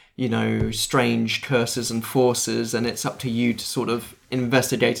and, you know, strange curses and forces, and it's up to you to sort of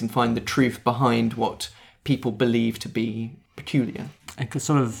investigate and find the truth behind what people believe to be peculiar. And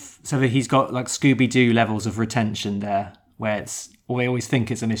sort of, so that he's got like Scooby-Doo levels of retention there, where we always think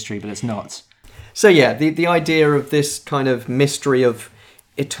it's a mystery, but it's not. So yeah, the idea of this kind of mystery of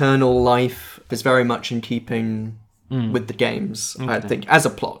eternal life is very much in keeping with the games, I think, as a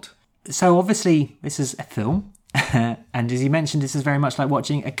plot. So obviously this is a film, and as you mentioned, this is very much like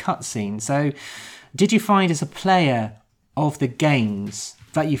watching a cutscene. So did you find as a player of the games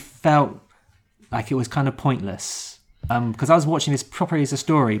that you felt like it was kind of pointless? Because I was watching this properly as a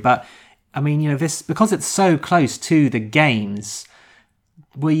story, but I mean, you know, this, because it's so close to the games,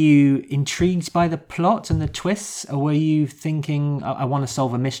 were you intrigued by the plot and the twists, or were you thinking, I want to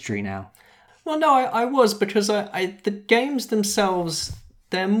solve a mystery now? Well, no, I was, because the games themselves,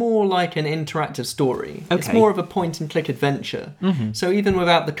 they're more like an interactive story. Okay. It's more of a point-and-click adventure. Mm-hmm. So even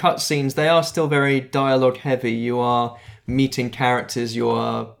without the cutscenes, they are still very dialogue-heavy. You are meeting characters, you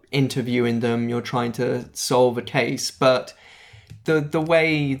are interviewing them, you're trying to solve a case, but the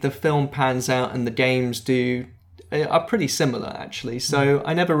way the film pans out and the games do are pretty similar, actually. So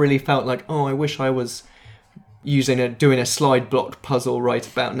I never really felt like, oh, I wish I was doing a slide block puzzle right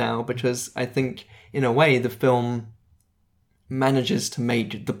about now, because I think in a way the film manages to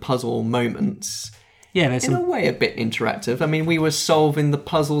make the puzzle moments in a way a bit interactive. I mean, we were solving the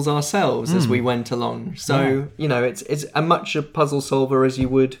puzzles ourselves as we went along. So, you know, it's as much a puzzle solver as you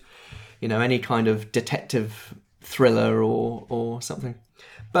would, you know, any kind of detective thriller or something.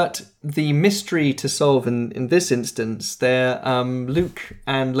 But the mystery to solve in this instance, Luke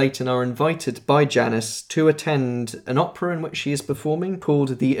and Layton are invited by Janice to attend an opera in which she is performing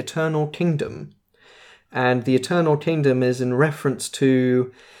called The Eternal Kingdom. And The Eternal Kingdom is in reference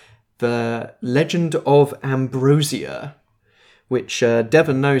to the Legend of Ambrosia, which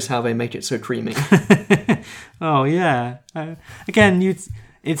Devon knows how they make it so creamy. Oh, yeah. Again,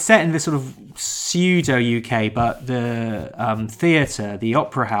 it's set in this sort of pseudo-UK, but the theatre, the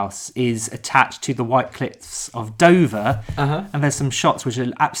opera house, is attached to the White Cliffs of Dover, and there's some shots which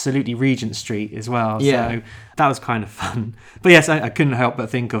are absolutely Regent Street as well, so that was kind of fun. But yes, I couldn't help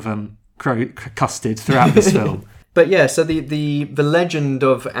but think of custard throughout this film. But yeah, so the legend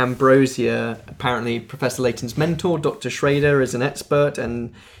of Ambrosia, apparently Professor Layton's mentor, Dr. Schrader, is an expert,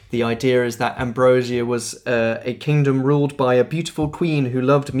 and the idea is that Ambrosia was a kingdom ruled by a beautiful queen who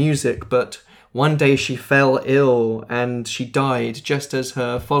loved music, but one day she fell ill and she died just as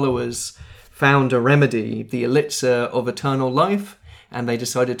her followers found a remedy, the elixir of eternal life, and they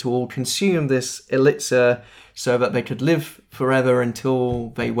decided to all consume this elixir so that they could live forever until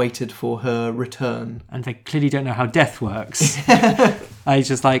they waited for her return. And they clearly don't know how death works. I was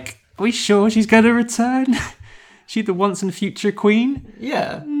just like, are we sure she's going to return? She the once and future queen?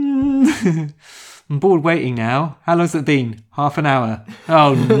 Yeah. I'm bored waiting now. How long's it been? Half an hour.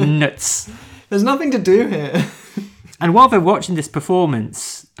 Oh, nuts. There's nothing to do here. And while they're watching this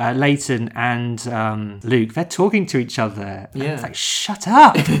performance, Layton and Luke, they're talking to each other. And it's like, shut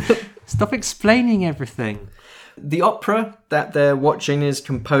up. Stop explaining everything. The opera that they're watching is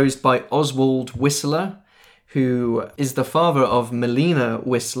composed by Oswald Whistler, who is the father of Melina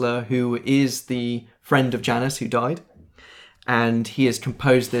Whistler, who is the friend of Janice who died. And he has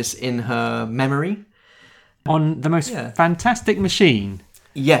composed this in her memory. On the most fantastic machine.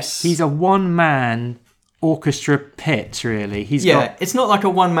 Yes. He's a one-man orchestra pit, really. It's not like a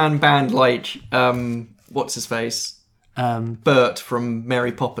one-man band like, what's his face? Bert from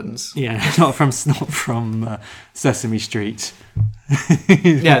Mary Poppins. Yeah, not from Sesame Street.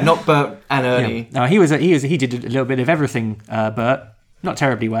 Not Bert and Ernie. Yeah. No, he did a little bit of everything, Bert. Not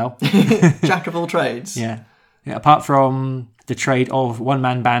terribly well. Jack of all trades. Yeah. Apart from the trade of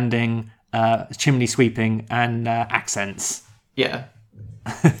one-man banding, chimney sweeping, and accents. Yeah.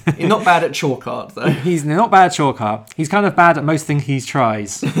 He's not bad at chalk art, though. He's not bad at chalk art. He's kind of bad at most things he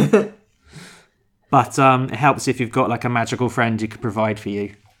tries. But it helps if you've got like a magical friend who could provide for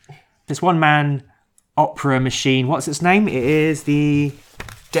you. This one-man opera machine, what's its name? It is the...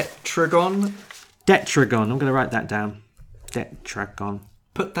 Detragon? Detragon. I'm going to write that down. Detragon.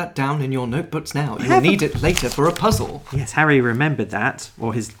 Put that down in your notebooks now. You'll need it later for a puzzle. Yes, Harry remembered that,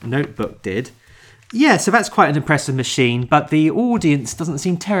 or his notebook did. Yeah, so that's quite an impressive machine, but the audience doesn't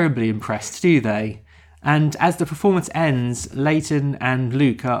seem terribly impressed, do they? And as the performance ends, Layton and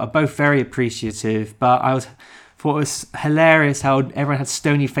Luke are both very appreciative, but I thought it was hilarious how everyone had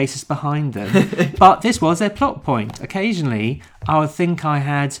stony faces behind them. But this was their plot point. Occasionally, I would think I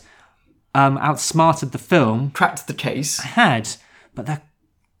had outsmarted the film. Cracked the case. I had, but the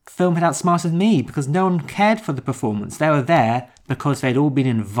film had outsmarted me because no one cared for the performance. They were there because they'd all been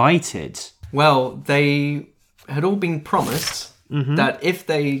invited. Well, they had all been promised that if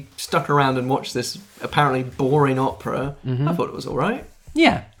they stuck around and watched this apparently boring opera, I thought it was all right.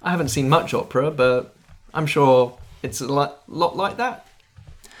 Yeah. I haven't seen much opera, but I'm sure it's a lot like that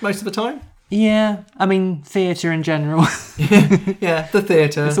most of the time. Yeah, I mean, theatre in general. Yeah, the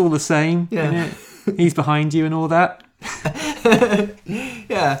theatre. It's all the same. Yeah. Isn't it? He's behind you and all that.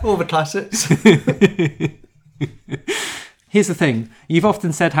 Yeah, all the classics. Here's the thing. You've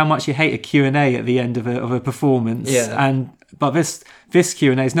often said how much you hate a Q&A at the end of a performance. Yeah. But this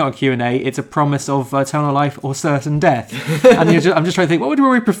Q&A is not a Q&A. It's a promise of eternal life or certain death. And I'm just trying to think, what would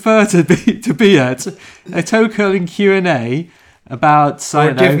we prefer to be at? A toe-curling Q&A about...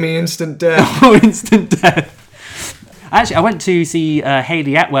 Or give me instant death. Or instant death. Actually, I went to see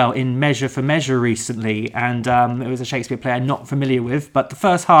Hayley Atwell in Measure for Measure recently, and it was a Shakespeare play I'm not familiar with, but the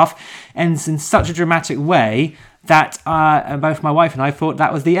first half ends in such a dramatic way that both my wife and I thought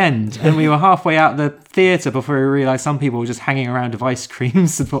that was the end. And we were halfway out the theatre before we realised some people were just hanging around with ice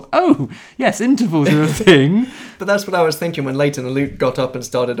creams and thought, oh, yes, intervals are a thing. But that's what I was thinking when Leighton and Luke got up and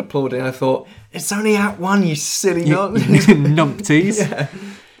started applauding. I thought, it's only Act 1, you silly numpties. Yeah.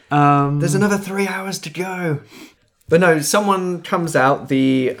 There's another 3 hours to go. But no, someone comes out.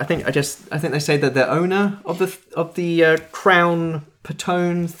 I think they say that the owner of the Crown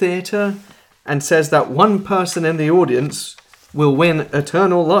Patone Theatre, and says that one person in the audience will win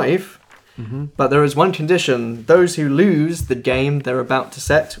eternal life. But there is one condition: those who lose the game they're about to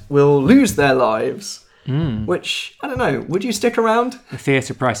set will lose their lives. Which, I don't know, would you stick around? The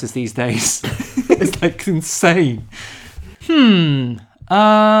theatre prices these days. It's like insane.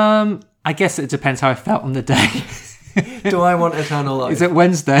 I guess it depends how I felt on the day. Do I want eternal life? Is it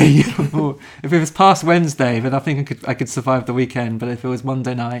Wednesday? Or if it was past Wednesday, then I think I could survive the weekend. But if it was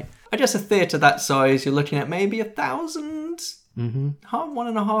Monday night, I guess a theatre that size, you're looking at maybe 1,000,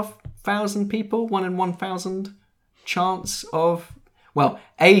 1,500 people, 1 in 1,000 chance of, well,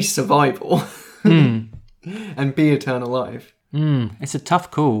 A, survival, and B, eternal life. It's a tough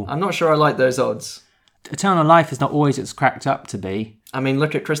call. I'm not sure I like those odds. Eternal life is not always it's cracked up to be. I mean,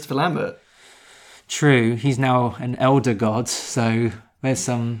 look at Christopher Lambert. True, he's now an elder god, so there's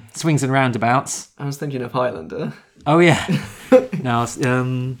some swings and roundabouts. I was thinking of Highlander. Oh yeah. No,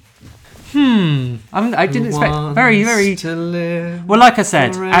 I didn't expect very, very. To live well, like I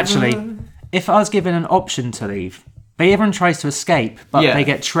said, forever. Actually, if I was given an option to leave, everyone tries to escape, but they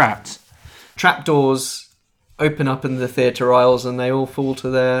get trapped. Trapdoors open up in the theatre aisles, and they all fall to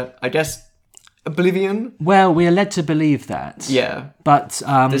their, I guess, oblivion. Well, we are led to believe that. Yeah. But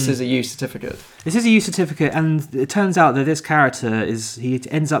this is a U certificate. This is a U certificate, and it turns out that this character he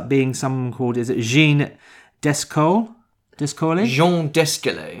ends up being someone called, is it Jean Descaule? Jean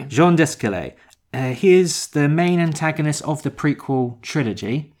Descaule. Jean Descaule. He is the main antagonist of the prequel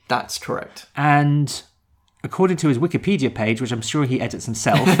trilogy. That's correct. And according to his Wikipedia page, which I'm sure he edits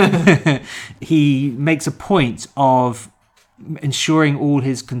himself, he makes a point of ensuring all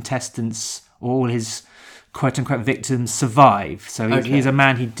his contestants, all his quote-unquote victims survive. So he's a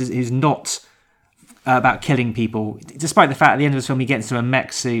man who's not about killing people, despite the fact at the end of the film he gets into a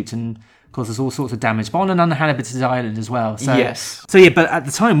mech suit and causes all sorts of damage, but on an uninhabited island as well. So, yes. So yeah, but at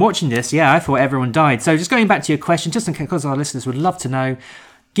the time watching this, I thought everyone died. So just going back to your question, just in case, because our listeners would love to know,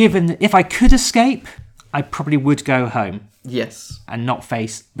 given if I could escape, I probably would go home. Yes. And not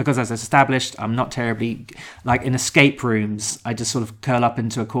face, because as established, I'm not terribly, like in escape rooms, I just sort of curl up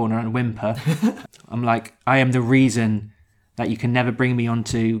into a corner and whimper. I'm like, I am the reason that you can never bring me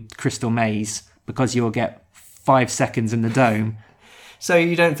onto Crystal Maze, because you'll get 5 seconds in the dome. So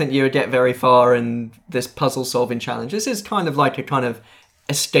you don't think you would get very far in this puzzle-solving challenge? This is kind of like a kind of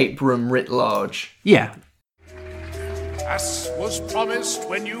escape room writ large. Yeah. As was promised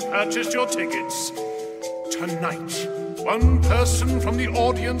when you purchased your tickets, tonight, one person from the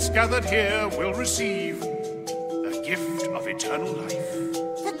audience gathered here will receive the gift of eternal life.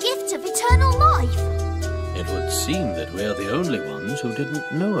 The gift of eternal life? It would seem that we're the only ones who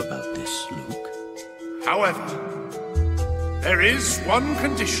didn't know about this, Luke. However, there is one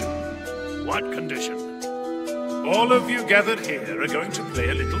condition. What condition? All of you gathered here are going to play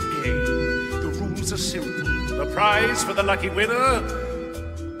a little game. The rules are simple. The prize for the lucky winner,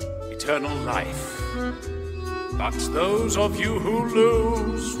 eternal life. But those of you who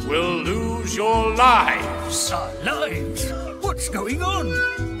lose will lose your lives. Our lives? What's going on?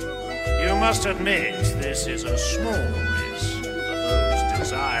 You must admit this is a small risk for those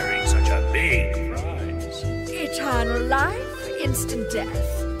desiring such a big prize. Eternal life? Instant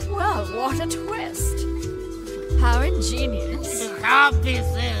death? Well, what a twist. How ingenious. You can't be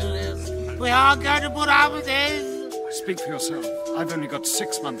serious. We are going to put up with this. Speak for yourself. I've only got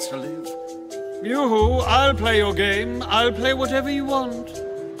 6 months to live. Yoo-hoo, I'll play your game. I'll play whatever you want.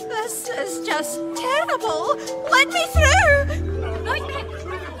 This is just terrible. Let me through.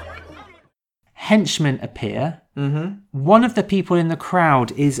 Henchmen appear. One of the people in the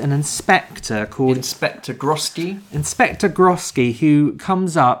crowd is an inspector called Inspector Grosky. Inspector Grosky, who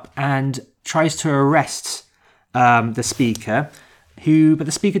comes up and tries to arrest the speaker, but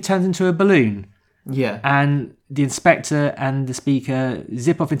the speaker turns into a balloon. Yeah. And the inspector and the speaker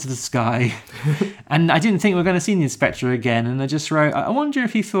zip off into the sky. And I didn't think we were going to see the inspector again. And I just wrote, I wonder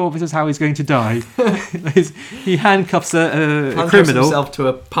if he thought this is how he's going to die. He handcuffs a criminal. Himself to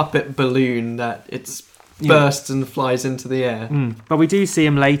a puppet balloon that it's bursts and flies into the air. But we do see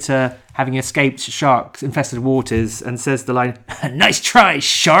him later having escaped shark-infested waters and says the line, "Nice try,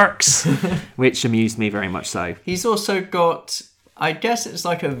 sharks," which amused me very much so. He's also got, I guess it's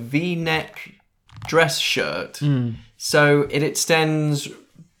like a V-neck dress shirt. So it extends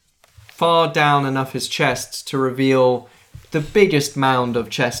far down enough his chest to reveal the biggest mound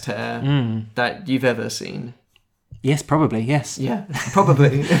of chest hair that you've ever seen. Yes, probably, yes. Yeah,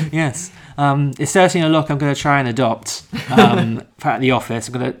 probably. Yes. It's certainly a look I'm going to try and adopt at the office.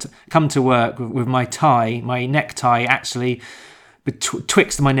 I'm going to come to work with my necktie actually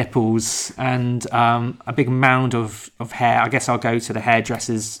betwixt my nipples and a big mound of hair. I guess I'll go to the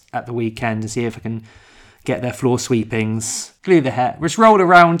hairdressers at the weekend and see if I can get their floor sweepings, glue the hair, just roll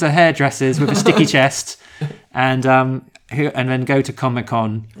around to hairdressers with a sticky chest and then go to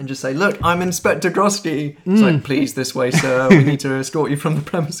Comic-Con. And just say, "Look, I'm Inspector Grosky." It's like, "Please, this way, sir. We need to escort you from the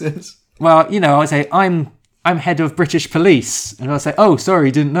premises." Well, I'll say, I'm head of British police. And I'll say, "Oh, sorry,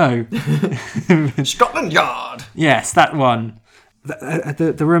 didn't know." Scotland Yard! Yes, that one.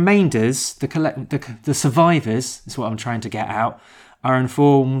 The remainders, the survivors, is what I'm trying to get out, are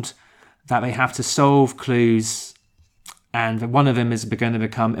informed that they have to solve clues, and one of them is going to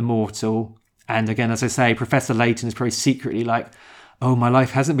become immortal. And again, as I say, Professor Layton is probably secretly like, "Oh, my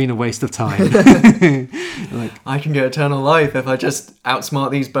life hasn't been a waste of time." I can get eternal life if I just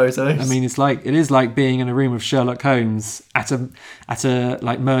outsmart these bozos. I mean, it is like being in a room with Sherlock Holmes at a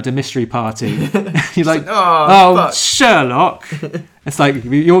like murder mystery party. You're like, "Oh, Sherlock!" It's like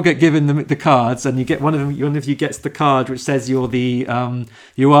you'll get given the cards, and you get one of you gets the card which says you are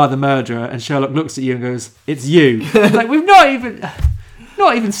the murderer, and Sherlock looks at you and goes, "It's you." It's like, we've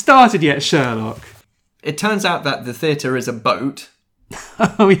not even started yet, Sherlock. It turns out that the theatre is a boat.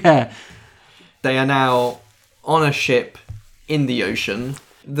 Oh yeah. They are now on a ship in the ocean.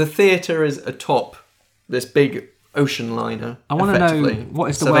 The theatre is atop this big ocean liner. I want to know what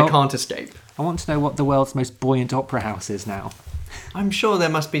is they can't escape. I want to know what the world's most buoyant opera house is now. I'm sure there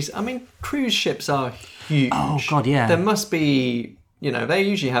must be. I mean, cruise ships are huge. Oh God, yeah. There must be. They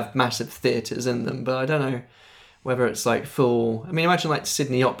usually have massive theatres in them, but I don't know whether it's like full. I mean, imagine like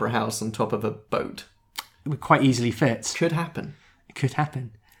Sydney Opera House on top of a boat. It would quite easily fit. Could happen. It could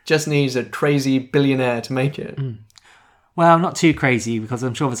happen. Just needs a crazy billionaire to make it. Well, not too crazy, because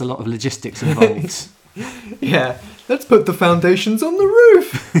I'm sure there's a lot of logistics involved. Yeah, let's put the foundations on the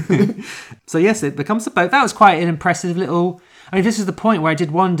roof. So yes, it becomes a boat. That was quite an impressive little... I mean, this is the point where I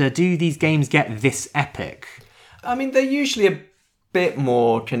did wonder, do these games get this epic? I mean, they're usually a bit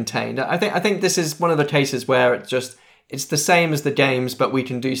more contained. I think this is one of the cases where it's the same as the games, but we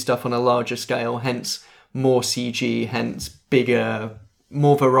can do stuff on a larger scale, hence more CG, hence bigger,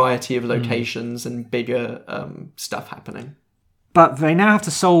 more variety of locations and bigger stuff happening. But they now have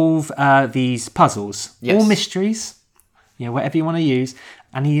to solve these puzzles. Yes. All mysteries, whatever you want to use.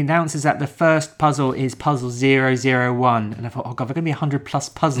 And he announces that the first puzzle is puzzle 001. And I thought, oh God, there are going to be 100 plus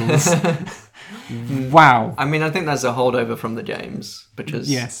puzzles. Wow. I mean, I think that's a holdover from the games, because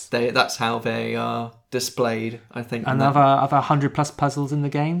that's how they are displayed, I think. And other 100 plus puzzles in the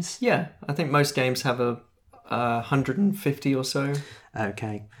games? Yeah, I think most games have a 150 or so.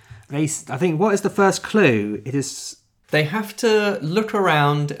 Okay. I think, what is the first clue? It is... They have to look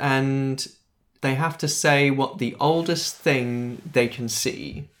around and they have to say what the oldest thing they can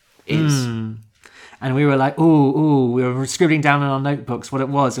see is. And we were like, we were scribbling down in our notebooks what it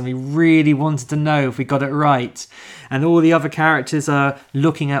was, and we really wanted to know if we got it right. And all the other characters are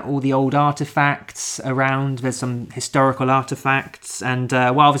looking at all the old artifacts around. There's some historical artifacts, and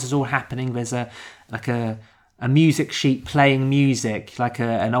while this is all happening, there's a music sheet playing music, like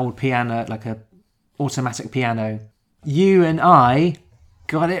an old piano, like a automatic piano. You and I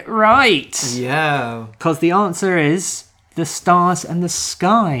got it right. Yeah. Because the answer is the stars and the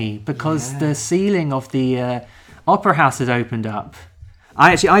sky, because the ceiling of the opera house had opened up.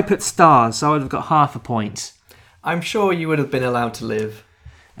 I put stars, so I would have got half a point. I'm sure you would have been allowed to live.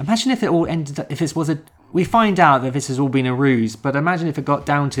 Imagine if it all ended up, if this was a... We find out that this has all been a ruse, but imagine if it got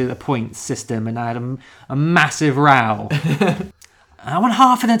down to the points system and I had a massive row. I want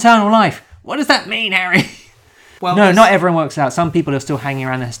half an eternal life. What does that mean, Harry? Well, no, not everyone works out. Some people are still hanging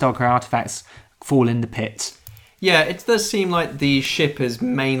around the historical artifacts, fall in the pit. Yeah, it does seem like the ship is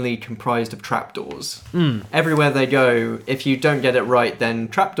mainly comprised of trapdoors. Everywhere they go, if you don't get it right, then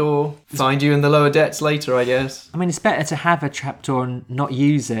trapdoor, find you in the lower decks later, I guess. I mean, it's better to have a trapdoor and not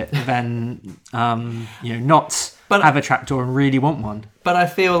use it than, not have a trapdoor and really want one. But I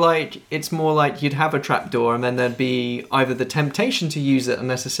feel like it's more like you'd have a trapdoor and then there'd be either the temptation to use it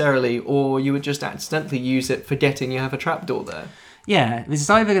unnecessarily, or you would just accidentally use it forgetting you have a trapdoor there. Yeah, this is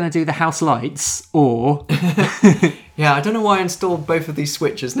either going to do the house lights or... Yeah, I don't know why I installed both of these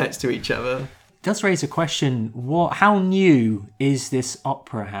switches next to each other. It does raise a question, how new is this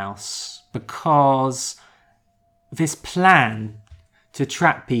opera house? Because this plan to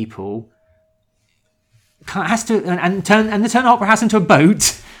trap people has to... And turn the opera house into a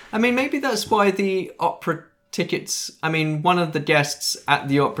boat. I mean, maybe that's why the opera tickets... I mean, one of the guests at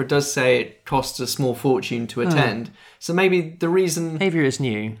the opera does say it costs a small fortune to attend. So maybe the reason... Maybe it's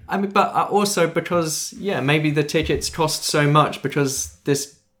new. I mean, but also because, maybe the tickets cost so much because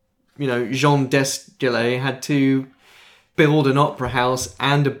this, Jean d'Esquillet had to build an opera house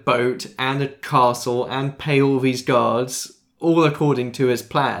and a boat and a castle and pay all these guards, all according to his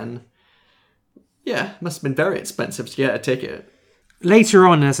plan. Yeah, must have been very expensive to get a ticket. Later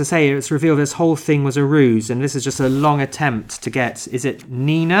on, as I say, it's revealed this whole thing was a ruse, and this is just a long attempt to get, is it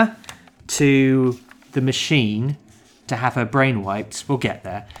Nina to the machine to have her brain wiped? We'll get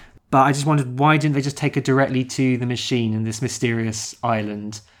there. But I just wondered, why didn't they just take her directly to the machine in this mysterious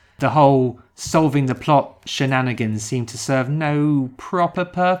island? The whole solving the plot shenanigans seemed to serve no proper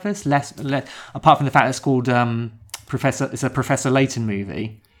purpose, less apart from the fact it's called it's a Professor Layton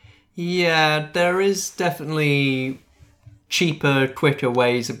movie. Yeah, there is definitely cheaper, quicker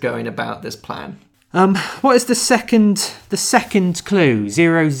ways of going about this plan. What is the second clue?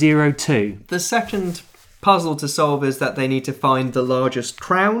 002. The second puzzle to solve is that they need to find the largest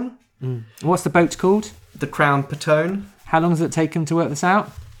crown. What's the boat called? The Crown Patone. How long does it take them to work this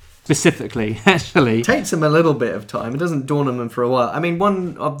out? Specifically, actually. It takes them a little bit of time. It doesn't dawn on them for a while. I mean,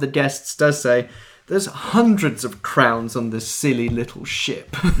 one of the guests does say, there's hundreds of crowns on this silly little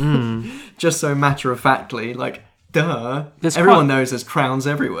ship. Just so matter-of-factly, like... Duh. Everyone knows there's crowns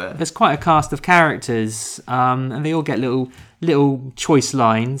everywhere. There's quite a cast of characters, and they all get little choice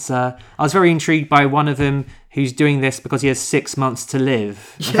lines. I was very intrigued by one of them who's doing this because he has 6 months to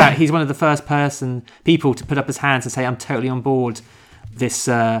live. In fact, he's one of the first people to put up his hands and say, I'm totally on board this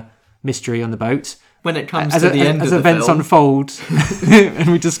mystery on the boat. When it comes to the end of the events film. unfold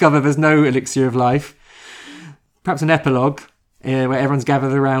and we discover there's no elixir of life. Perhaps an epilogue where everyone's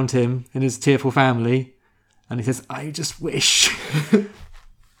gathered around him and his tearful family. And he says, I just wish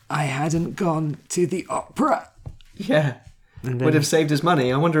I hadn't gone to the opera. Yeah. Would have saved his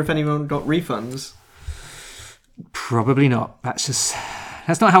money. I wonder if anyone got refunds. Probably not. That's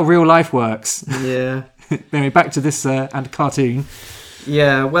not how real life works. Yeah. Anyway, back to this and cartoon.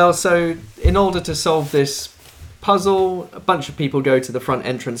 Yeah, well, so in order to solve this puzzle, a bunch of people go to the front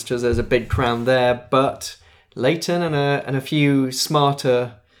entrance because there's a big crown there, but Layton and a few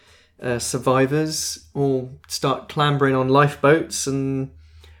smarter... survivors all start clambering on lifeboats and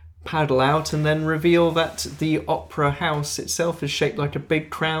paddle out and then reveal that the opera house itself is shaped like a big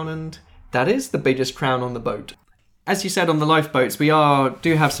crown, and that is the biggest crown on the boat. As you said, on the lifeboats, we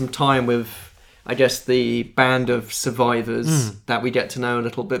do have some time with, I guess, the band of survivors that we get to know a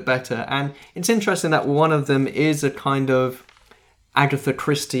little bit better. And it's interesting that one of them is a kind of Agatha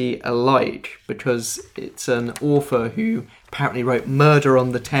Christie alike, because it's an author who apparently wrote Murder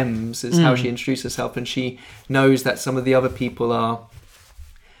on the Thames is how she introduced herself, and she knows that some of the other people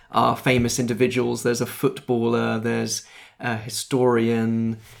are famous individuals. There's a footballer, there's a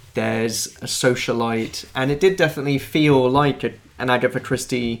historian, there's a socialite, and it did definitely feel like an Agatha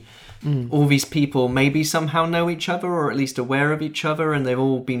Christie. All these people maybe somehow know each other, or at least aware of each other, and they've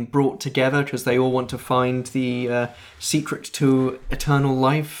all been brought together because they all want to find the secret to eternal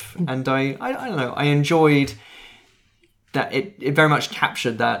life. And I don't know, I enjoyed that it very much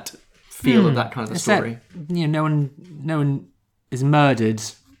captured that feel of that kind of a story. No one is murdered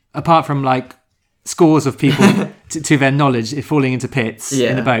apart from like scores of people to their knowledge falling into pits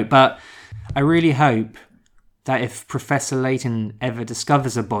in the boat. But I really hope that if Professor Layton ever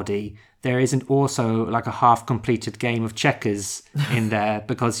discovers a body, there isn't also like a half-completed game of checkers in there,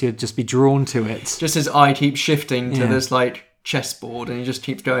 because he'll just be drawn to it. Just his eye keeps shifting to this like chessboard, and he just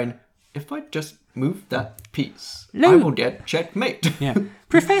keeps going, if I just move that piece, I Luke. will get checkmate. Yeah.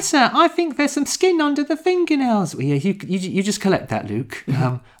 Professor, I think there's some skin under the fingernails. Yeah, you just collect that, Luke.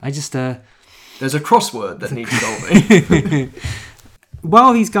 I just... There's a crossword that needs solving.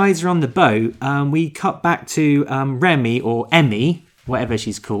 While these guys are on the boat, we cut back to Remy, or Emmy, whatever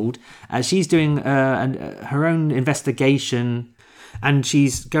she's called. She's doing her own investigation, and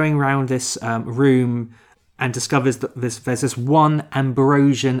she's going around this room and discovers that there's this one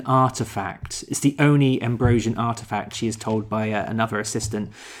Ambrosian artifact. It's the only Ambrosian artifact, she is told by another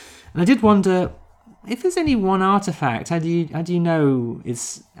assistant. And I did wonder, if there's only one artifact, how do you know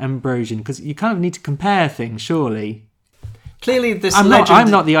it's Ambrosian? Because you kind of need to compare things, surely. Clearly, this I'm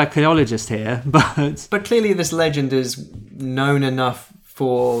legend... not the archaeologist here, but... But clearly this legend is known enough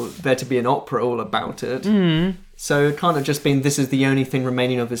for there to be an opera all about it. So it can't have just been, this is the only thing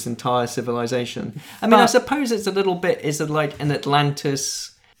remaining of this entire civilization. I mean, I suppose it's a little bit, is it like an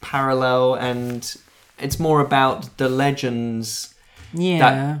Atlantis parallel, and it's more about the legends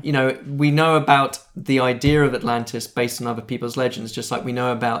that, we know about the idea of Atlantis based on other people's legends, just like we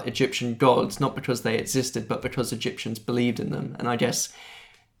know about Egyptian gods, not because they existed, but because Egyptians believed in them. And I guess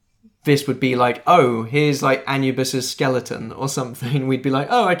this would be like, oh, here's like Anubis's skeleton or something. We'd be like,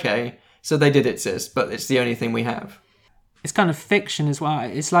 oh, okay. So they did exist, but it's the only thing we have. It's kind of fiction as well.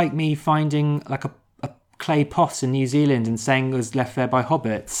 It's like me finding like a clay pot in New Zealand and saying it was left there by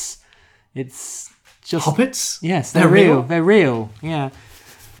hobbits. It's just... Hobbits? Yes, they're real. They're real, yeah.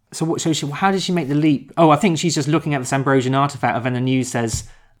 So how did she make the leap? Oh, I think she's just looking at this Ambrosian artifact, and the news says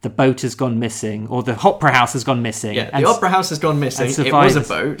the boat has gone missing, or the opera house has gone missing. Yeah, the opera house has gone missing. It was a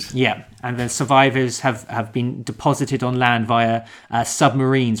boat. Yeah, and the survivors have been deposited on land via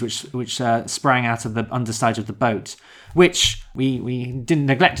submarines, which sprang out of the underside of the boat, which we didn't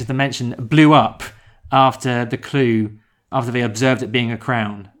neglect to mention blew up after they observed it being a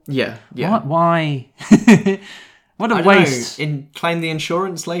crown. Yeah. Why? What a waste! Claim the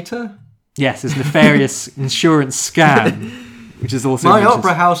insurance later. Yes, it's nefarious insurance scam. Which is also my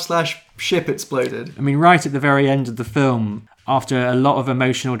opera house / ship exploded. I mean, right at the very end of the film, after a lot of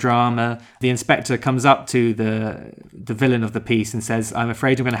emotional drama, the inspector comes up to the villain of the piece and says, "I'm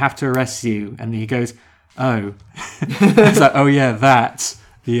afraid I'm going to have to arrest you." And he goes, "Oh," it's like, "Oh yeah, that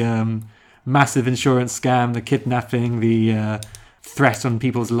the massive insurance scam, the kidnapping, the threat on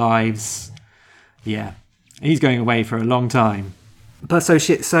people's lives." Yeah, he's going away for a long time. But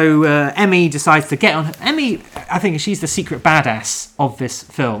so Emmy decides to get on. Emmy, I think she's the secret badass of this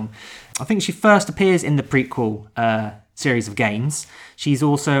film. I think she first appears in the prequel series of games. She's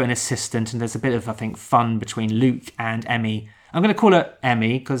also an assistant, and there's a bit of, I think, fun between Luke and Emmy. I'm going to call her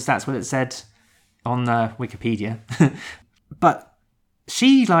Emmy because that's what it said on Wikipedia. But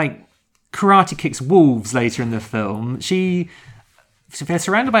she karate kicks wolves later in the film. They're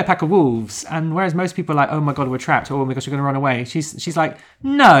surrounded by a pack of wolves, and whereas most people are like, oh my god, we're trapped, oh my gosh, we're going to run away, she's like,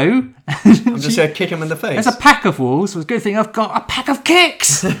 no. I'm just going to kick him in the face. There's a pack of wolves, it's a good thing I've got a pack of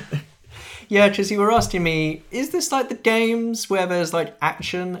kicks. Yeah, because you were asking me, is this like the games where there's like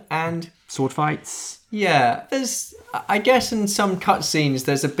action and... sword fights? Yeah, there's, I guess in some cutscenes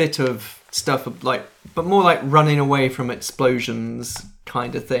there's a bit of stuff but more like running away from explosions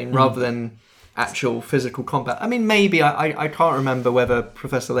kind of thing, rather than actual physical combat. I mean, maybe I can't remember whether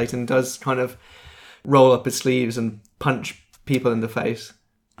Professor Layton does kind of roll up his sleeves and punch people in the face.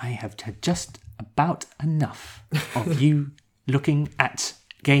 I have had just about enough of you looking at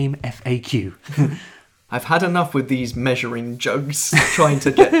Game FAQ. I've had enough with these measuring jugs, trying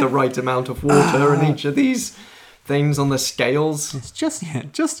to get the right amount of water in each of these things on the scales. It's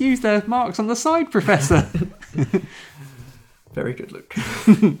just use the marks on the side, Professor. Very good, Luke.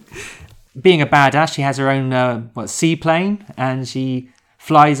 Being a badass, she has her own seaplane, and she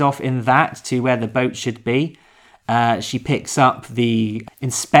flies off in that to where the boat should be. She picks up the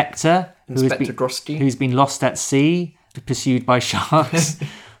Inspector Grosky, who's been lost at sea, pursued by sharks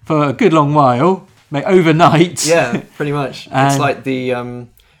for a good long while, overnight. Yeah, pretty much. It's like the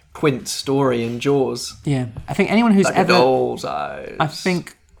Quint story in Jaws. Yeah, I think anyone who's like doll's eyes. I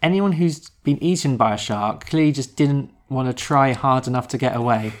think anyone who's been eaten by a shark clearly just didn't want to try hard enough to get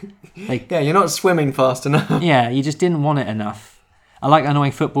away. Yeah, you're not swimming fast enough. Yeah, you just didn't want it enough. I like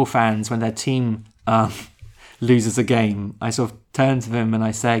annoying football fans when their team loses a game. I sort of turn to them and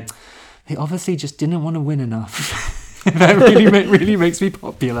I say, they obviously just didn't want to win enough. That really makes me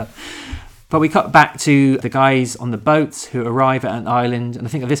popular. But we cut back to the guys on the boat who arrive at an island, and I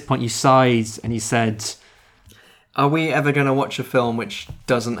think at this point you sighed and you said, are we ever going to watch a film which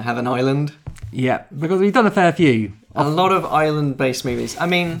doesn't have an island? Yeah, because we've done a fair few. A lot of island-based movies. I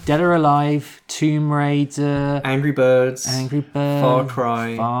mean, Dead or Alive, Tomb Raider, Angry Birds, Far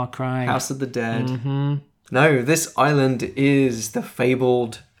Cry, House of the Dead. Mm-hmm. No, this island is the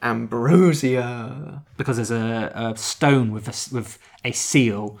fabled Ambrosia. Because there's a stone with a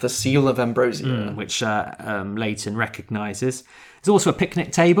seal. The seal of Ambrosia. Which Leighton recognises. There's also a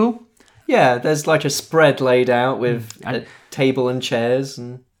picnic table. Yeah, there's like a spread laid out with a table and chairs.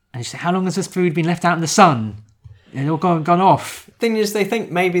 And you say, how long has this food been left out in the sun? It's all gone off. Thing is, they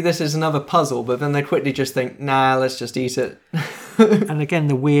think maybe this is another puzzle, but then they quickly just think, nah, let's just eat it. And again,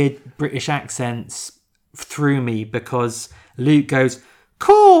 the weird British accents threw me because Luke goes,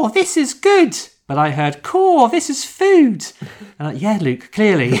 "Cool, this is good." But I heard, "Cool, this is food." And I'm like, yeah, Luke,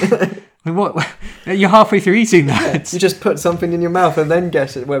 clearly. I mean, what? You're halfway through eating that. You just put something in your mouth and then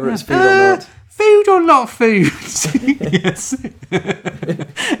guess it whether it's food or not. Food or not food? Yes.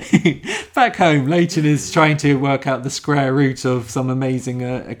 Back home, Leighton is trying to work out the square root of some amazing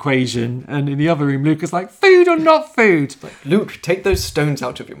equation. And in the other room, Luke is like, food or not food? Like, Luke, take those stones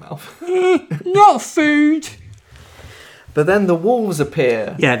out of your mouth. Not food. But then the wolves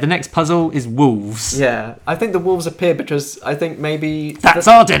appear. Yeah, the next puzzle is wolves. Yeah, I think the wolves appear because I think maybe... That's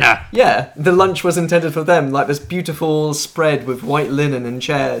our dinner! Yeah, the lunch was intended for them, like this beautiful spread with white linen and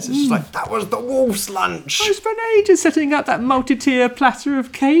chairs. It's just like, that was the wolves' lunch! I spent ages setting up that multi-tier platter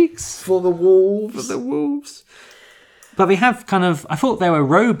of cakes. For the wolves. For the wolves. But they have kind of... I thought they were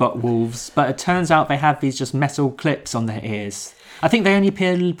robot wolves, but it turns out they have these just metal clips on their ears. I think they only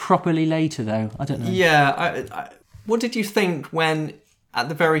appear properly later, though. I don't know. Yeah, what did you think when, at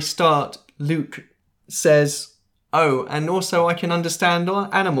the very start, Luke says, "Oh, and also I can understand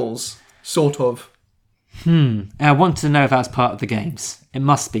animals," sort of? I want to know if that's part of the games. It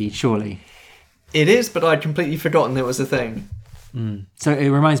must be, surely. It is, but I'd completely forgotten it was a thing. So it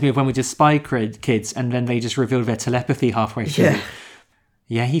reminds me of when we did Spy Kids, and then they just revealed their telepathy halfway through. Yeah.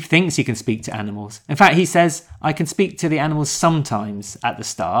 Yeah, he thinks he can speak to animals. In fact, he says, I can speak to the animals sometimes at the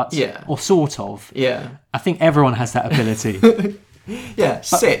start. Yeah. Or sort of. Yeah. I think everyone has that ability. Yeah,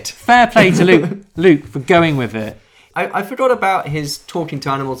 sit. Fair play to Luke for going with it. I forgot about his talking to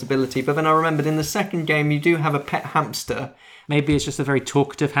animals ability, but then I remembered in the second game you do have a pet hamster. Maybe it's just a very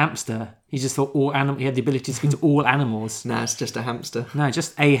talkative hamster. He just thought he had the ability to speak to all animals. Nah, it's just a hamster. No,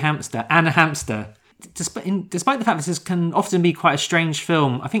 just a hamster and a hamster. Despite the fact this can often be quite a strange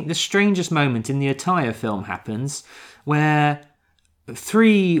film, I think the strangest moment in the entire film happens where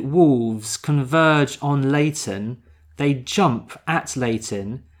 3 wolves converge on Leighton, they jump at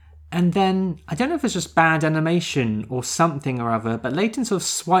Leighton, and then, I don't know if it's just bad animation or something or other, but Leighton sort of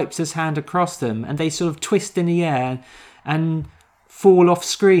swipes his hand across them and they sort of twist in the air and fall off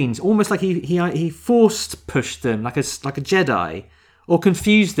screens, almost like he forced pushed them like a Jedi. Or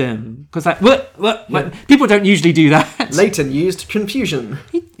confuse them, because what? People don't usually do that. Leighton used confusion.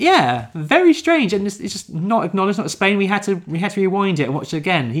 Yeah, very strange, and it's just not acknowledged, not explained. We had to rewind it and watch it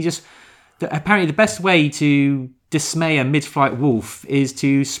again. Apparently the best way to dismay a mid-flight wolf is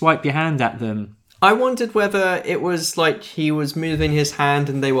to swipe your hand at them. I wondered whether it was like he was moving his hand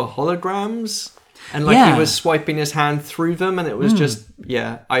and they were holograms, and he was swiping his hand through them, and it was just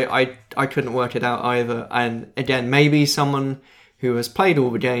I couldn't work it out either. And again, maybe someone who has played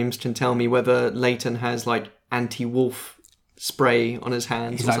all the games can tell me whether Leighton has like anti-wolf spray on his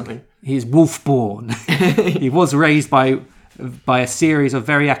hands or something. He's wolf-born. He was raised by a series of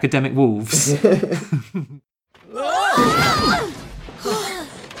very academic wolves.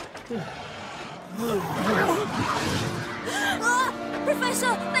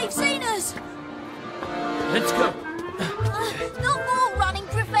 Professor, they've seen us! Let's go. Not more running,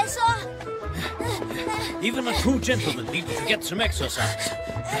 Professor! Even a true gentleman needs to get some exercise.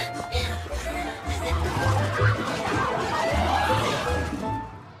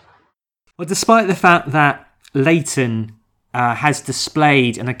 Well, despite the fact that Leighton has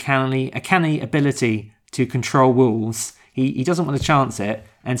displayed a canny ability to control wolves, he doesn't want to chance it,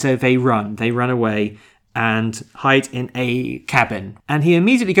 and so they run away and hide in a cabin. And he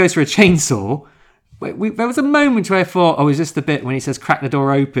immediately goes for a chainsaw. There was a moment where I thought, is this the bit when he says crack the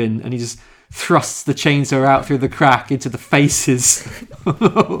door open, and he just thrusts the chainsaw out through the crack into the faces.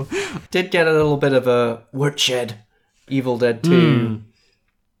 Did get a little bit of a woodshed, Evil Dead 2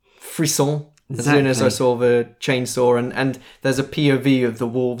 frisson as soon as I saw the chainsaw, and there's a POV of the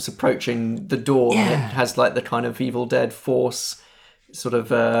wolves approaching the door. Yeah. And it has like the kind of Evil Dead Force sort of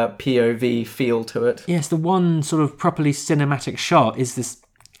POV feel to it. Yes, the one sort of properly cinematic shot is this.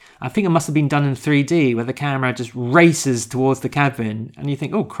 I think it must have been done in 3D, where the camera just races towards the cabin, and you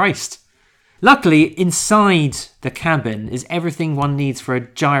think, oh Christ. Luckily, inside the cabin is everything one needs for a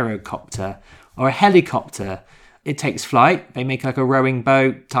gyrocopter or a helicopter. it takes flight. They make like a rowing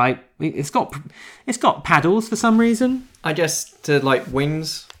boat type. It's got paddles for some reason. I guess to like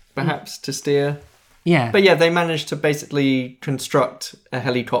wings, perhaps, to steer. Yeah. But yeah, they managed to basically construct a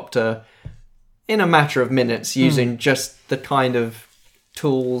helicopter in a matter of minutes using just the kind of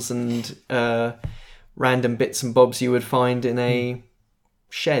tools and random bits and bobs you would find in a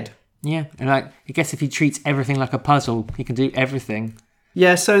shed. Yeah, and like I guess if he treats everything like a puzzle, he can do everything.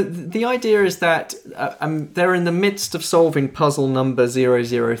 Yeah, so the idea is that they're in the midst of solving puzzle number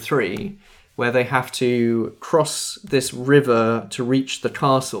 003, where they have to cross this river to reach the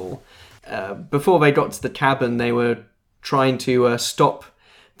castle. Before they got to the cabin, they were trying to stop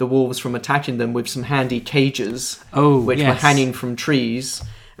the wolves from attacking them with some handy cages, which were hanging from trees.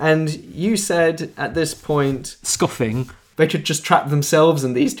 And you said at this point, scoffing, they could just trap themselves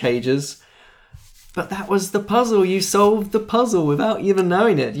in these cages. But that was the puzzle. You solved the puzzle without even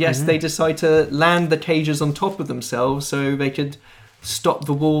knowing it. Yes, they decide to land the cages on top of themselves so they could stop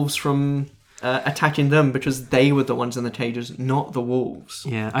the wolves from attacking them, because they were the ones in the cages, not the wolves.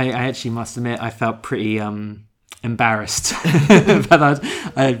 Yeah, I actually must admit I felt pretty embarrassed. But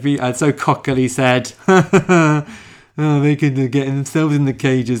I'd so cockily said, oh, they could get themselves in the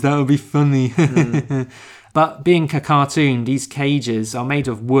cages. That would be funny. But being a cartoon, these cages are made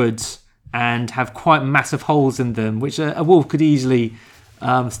of wood and have quite massive holes in them, which a wolf could easily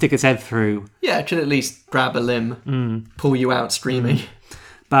stick its head through. Yeah, it could at least grab a limb, pull you out screaming.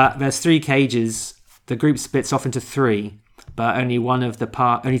 But there's 3 cages. The group splits off into 3, but only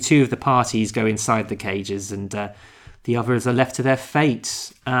two of the parties go inside the cages, and the others are left to their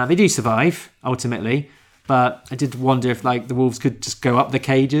fate. They do survive ultimately, but I did wonder if like the wolves could just go up the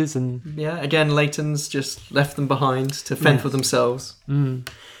cages and... Yeah, again, Layton's just left them behind to fend for themselves.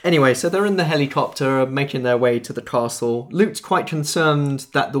 Anyway, so they're in the helicopter, making their way to the castle. Luke's quite concerned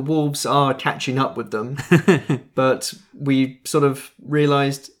that the wolves are catching up with them, but we sort of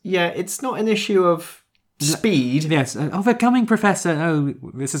realised, it's not an issue of speed. Yes. Oh, they're coming, Professor. Oh,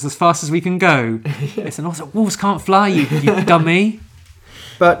 this is as fast as we can go. Yes, and also, wolves can't fly, you dummy.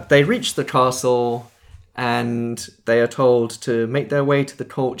 But they reach the castle, and they are told to make their way to the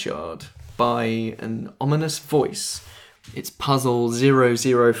courtyard by an ominous voice. It's puzzle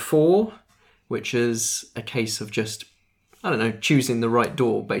 004, which is a case of just, choosing the right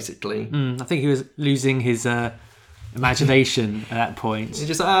door, basically. I think he was losing his imagination at that point. He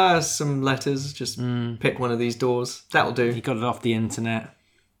just, some letters, just pick one of these doors. That'll do. He got it off the internet.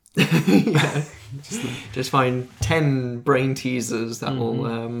 Just find 10 brain teasers that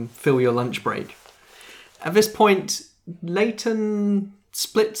will fill your lunch break. At this point, Layton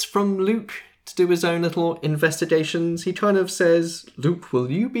splits from Luke to do his own little investigations. He kind of says, Luke, will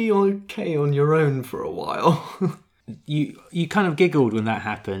you be okay on your own for a while? You kind of giggled when that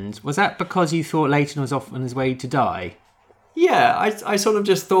happened. Was that because you thought Layton was off on his way to die? Yeah, I sort of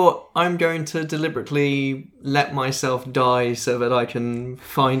just thought, I'm going to deliberately let myself die so that I can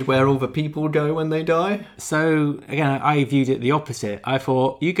find where all the people go when they die. So, again, I viewed it the opposite. I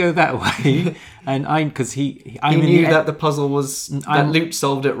thought, you go that way, and because he knew that the puzzle was, that Luke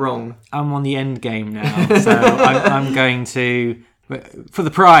solved it wrong. I'm on the end game now, so I'm going to... for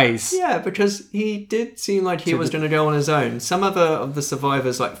the prize. Yeah, because he did seem like he was going to go on his own. Some of the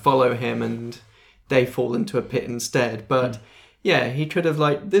survivors follow him and they fall into a pit instead. But yeah, he could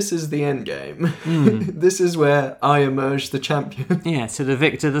have this is the end game. This is where I emerge the champion. Yeah, so the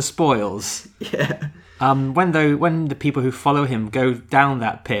victor, the spoils. Yeah. When the people who follow him go down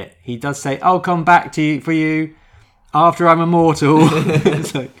that pit, he does say, "I'll come back for you after I'm immortal."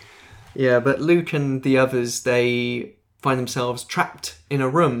 Yeah, but Luke and the others, they find themselves trapped in a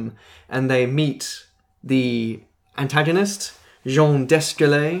room, and they meet the antagonist, Jean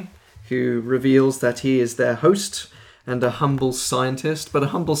Descalais, who reveals that he is their host and a humble scientist, but a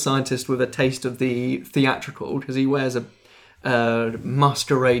humble scientist with a taste of the theatrical, because he wears a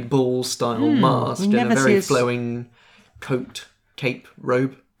masquerade ball style mask and a very flowing coat, cape,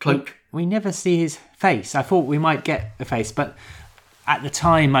 robe, cloak. We never see his face. I thought we might get a face, but at the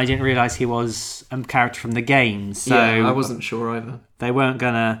time I didn't realise he was a character from the game, so yeah, I wasn't sure either. They weren't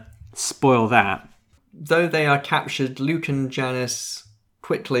going to spoil that. Though they are captured, Luke and Janice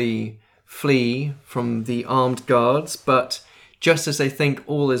quickly flee from the armed guards, but just as they think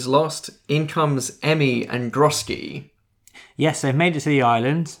all is lost, in comes Emmy and Grosky. Yes, they've made it to the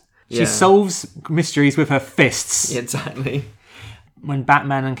island. She solves mysteries with her fists. Exactly. When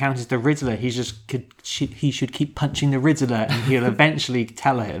Batman encounters the Riddler, he should keep punching the Riddler and he'll eventually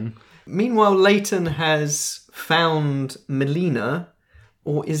tell him. Meanwhile, Layton has found Melina,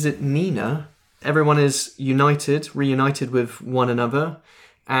 or is it Nina? Everyone is reunited with one another,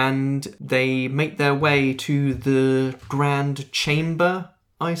 and they make their way to the Grand Chamber,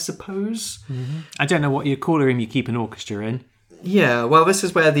 I suppose. I don't know what you call a room you keep an orchestra in. Yeah, well, this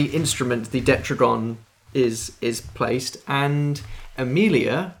is where the instrument, the Detragon, is placed, and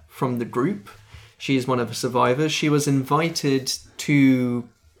Amelia from the group, she is one of the survivors. She was invited to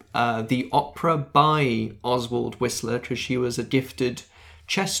the opera by Oswald Whistler because she was a gifted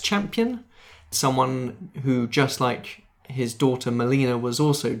chess champion, someone who, just like his daughter Melina, was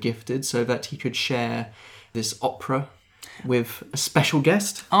also gifted so that he could share this opera with a special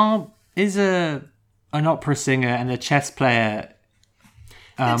guest. Is an opera singer and a chess player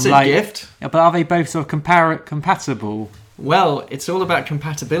it's a gift. But are they both sort of compatible? Well, it's all about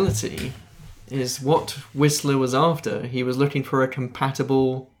compatibility, is what Whistler was after. He was looking for a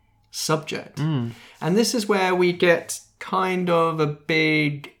compatible subject. And this is where we get kind of a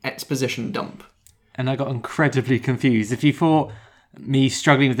big exposition dump. And I got incredibly confused. If you thought me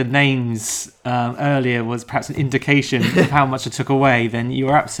struggling with the names earlier was perhaps an indication of how much I took away, then you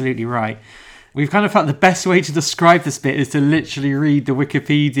were absolutely right. We've kind of felt the best way to describe this bit is to literally read the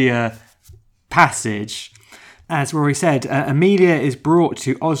Wikipedia passage. As Rory said, Amelia is brought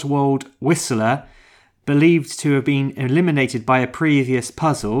to Oswald Whistler, believed to have been eliminated by a previous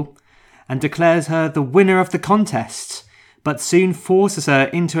puzzle, and declares her the winner of the contest, but soon forces her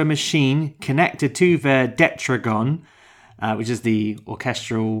into a machine connected to their Detragon, which is the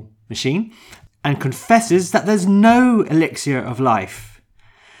orchestral machine, and confesses that there's no elixir of life.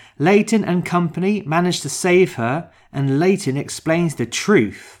 Layton and company manage to save her, and Layton explains the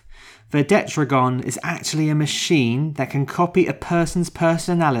truth. The Detragon is actually a machine that can copy a person's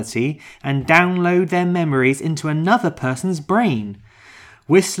personality and download their memories into another person's brain.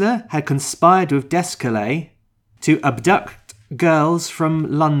 Whistler had conspired with Descalais to abduct girls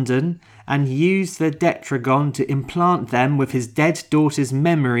from London and use the Detragon to implant them with his dead daughter's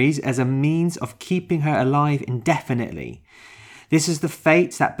memories as a means of keeping her alive indefinitely. This is the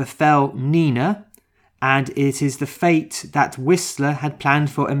fate that befell Nina, and it is the fate that Whistler had planned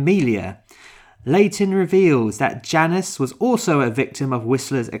for Amelia. Layton reveals that Janice was also a victim of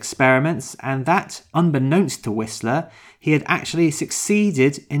Whistler's experiments, and that, unbeknownst to Whistler, he had actually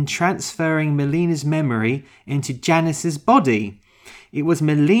succeeded in transferring Melina's memory into Janice's body. It was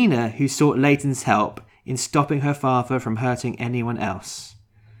Melina who sought Layton's help in stopping her father from hurting anyone else.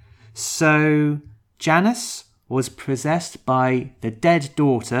 So, Janice was possessed by the dead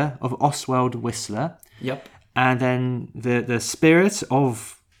daughter of Oswald Whistler. Yep. And then the spirit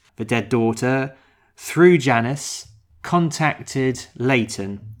of the dead daughter, through Janice, contacted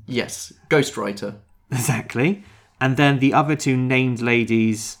Layton. Yes, ghostwriter. Exactly. And then the other two named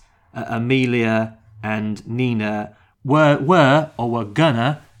ladies, Amelia and Nina, were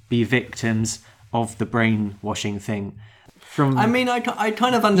gonna be victims of the brainwashing thing. I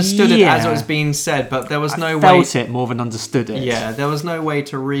kind of understood it as it was being said, but there was no way... I felt it more than understood it. Yeah, there was no way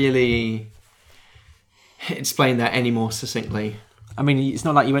to really explain that any more succinctly. I mean, it's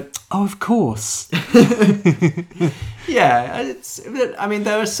not like you went, oh, of course. Yeah,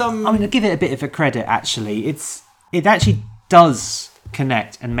 there are some... I'll give it a bit of a credit, actually. It actually does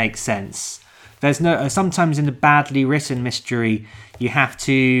connect and make sense. There's no... Sometimes in a badly written mystery, you have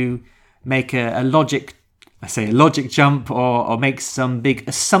to make a logic jump or make some big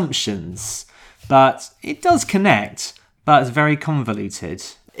assumptions. But it does connect, but it's very convoluted.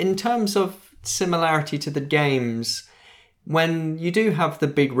 In terms of similarity to the games, when you do have the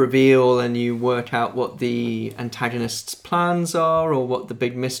big reveal and you work out what the antagonist's plans are or what the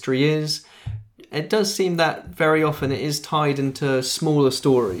big mystery is, it does seem that very often it is tied into smaller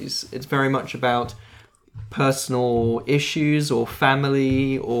stories. It's very much about personal issues or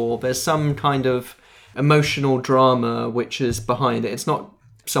family, or there's some kind of emotional drama which is behind it. It's not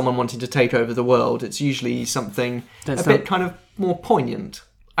someone wanting to take over the world. It's usually something bit kind of more poignant.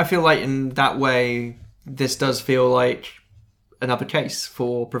 I feel like in that way, this does feel like another case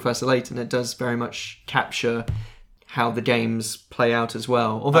for Professor Layton. It does very much capture how the games play out as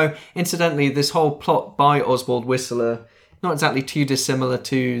well. Although, incidentally, this whole plot by Oswald Whistler, not exactly too dissimilar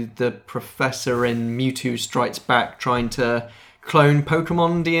to the Professor in Mewtwo Strikes Back trying to clone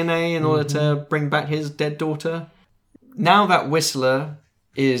Pokemon DNA in order to bring back his dead daughter. Now that Whistler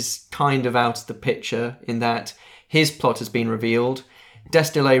is kind of out of the picture in that his plot has been revealed,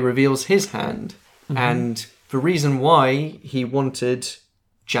 Descalais reveals his hand, and the reason why he wanted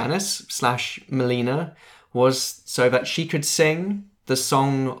Janice / Melina was so that she could sing the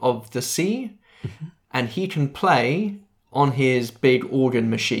Song of the Sea, and he can play on his big organ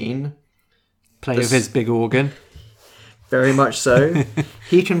machine. With his big organ. Very much so.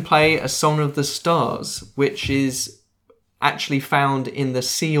 He can play a Song of the Stars, which is actually found in the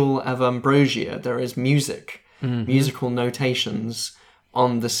seal of Ambrosia. There is musical notations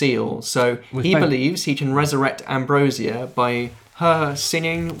on the seal. So he believes he can resurrect Ambrosia by her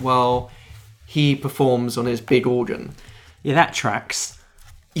singing while he performs on his big organ. Yeah, that tracks.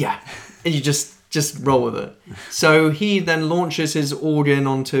 Yeah, and you just roll with it. So he then launches his organ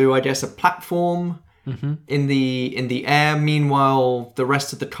onto, I guess, a platform in the air. Meanwhile, the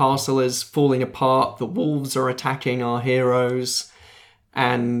rest of the castle is falling apart. The wolves are attacking our heroes,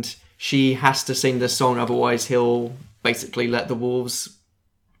 and she has to sing this song, otherwise he'll basically let the wolves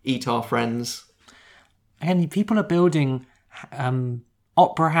eat our friends. And people are building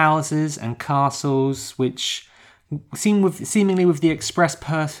opera houses and castles, which seemingly with the express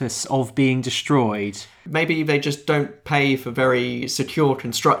purpose of being destroyed. Maybe they just don't pay for very secure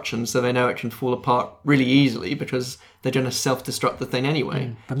construction, so they know it can fall apart really easily because they're going to self-destruct the thing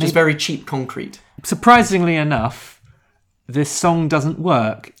anyway. Just very cheap concrete. Surprisingly enough, this song doesn't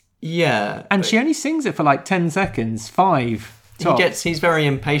work. Yeah. And she only sings it for like 10 seconds, 5 tops. He's very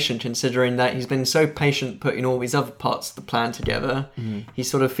impatient, considering that he's been so patient putting all these other parts of the plan together. He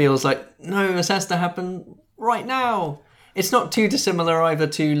sort of feels like, no, this has to happen right now. It's not too dissimilar either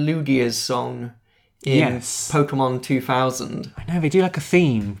to Lugia's song in Pokemon 2000. I know, they do like a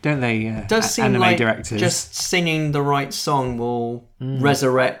theme, don't they? Does seem anime like directors. Just singing the right song will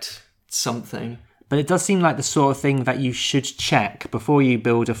resurrect something. But it does seem like the sort of thing that you should check before you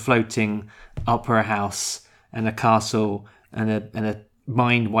build a floating opera house and a castle and a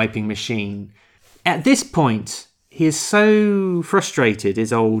mind-wiping machine. At this point, he is so frustrated,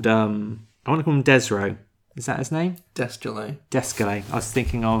 his old... I want to call him Desro. Is that his name? Descalay. I was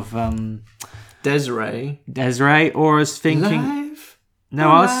thinking of... Desiree, or I was thinking... Live? No,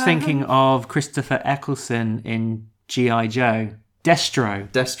 I was thinking of Christopher Eccleston in G.I. Joe. Destro.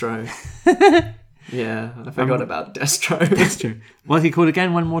 Yeah, I forgot about Destro. Destro. What's he called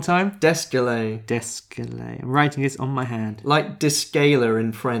again? One more time? Descalay. I'm writing this on my hand. Like Descaler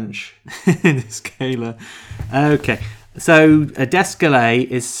in French. Descaler. Okay. So Descalay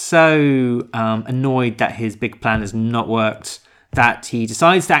is so annoyed that his big plan has not worked that he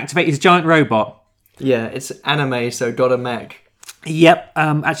decides to activate his giant robot. Yeah, it's anime, so got a mech. Yep.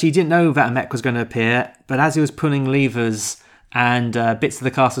 Actually, he didn't know that a mech was going to appear, but as he was pulling levers and bits of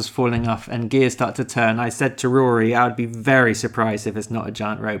the castle's falling off and gears start to turn, I said to Rory, I would be very surprised if it's not a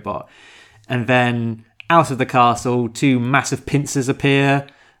giant robot. And then out of the castle, 2 massive pincers appear.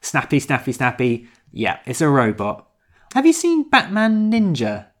 Snappy, snappy, snappy. Yeah, it's a robot. Have you seen Batman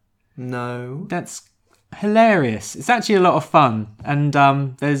Ninja? No. That's hilarious. It's actually a lot of fun. And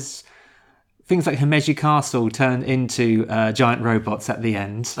there's things like Himeji Castle turn into giant robots at the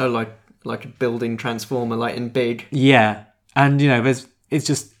end. Oh, like a building transformer, like in Big. Yeah. And, you know,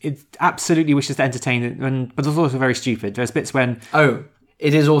 it absolutely wishes to entertain it, but it's also very stupid. There's bits when... Oh,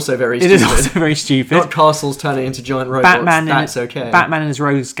 it is also very stupid. It is also very stupid. Not castles turning into giant robots. That's okay. Batman and his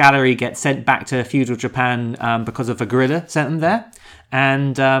rogues gallery get sent back to feudal Japan because of a gorilla sent them there.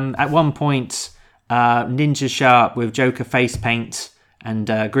 And at one point, ninjas show up with Joker face paint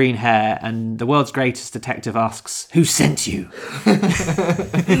and green hair, and the world's greatest detective asks, "Who sent you?"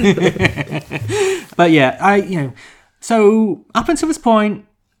 But yeah, So up until this point,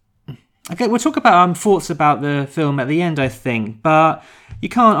 okay, we'll talk about thoughts about the film at the end, I think, but you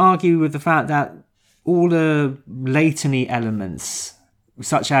can't argue with the fact that all the Layton-y elements,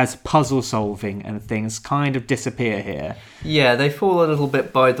 such as puzzle solving and things, kind of disappear here. Yeah, they fall a little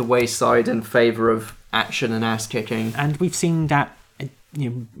bit by the wayside in favour of action and ass kicking. And we've seen that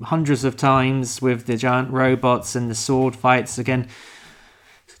hundreds of times with the giant robots and the sword fights. Again,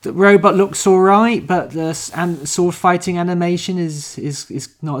 the robot looks all right, but the sword fighting animation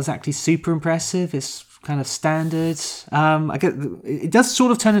is not exactly super impressive. It's kind of standard. I get it does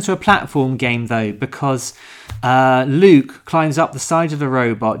sort of turn into a platform game though, because Luke climbs up the side of the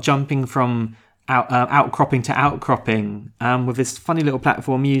robot, jumping from outcropping to outcropping with this funny little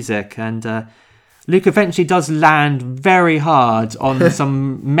platform music, and Luke eventually does land very hard on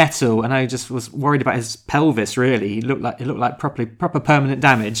some metal, and I just was worried about his pelvis. Really, it looked like proper permanent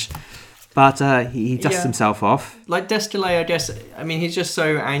damage, but he dusts himself off. Like Descalay, I guess. I mean, he's just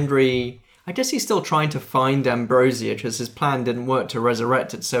so angry. I guess he's still trying to find Ambrosia because his plan didn't work to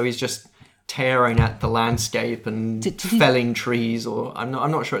resurrect it. So he's just tearing at the landscape and felling trees, or I'm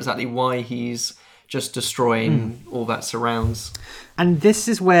not sure exactly why he's just destroying all that surrounds. And this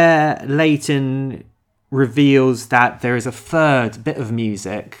is where Layton reveals that there is a third bit of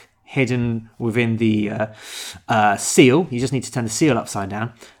music hidden within the seal. You just need to turn the seal upside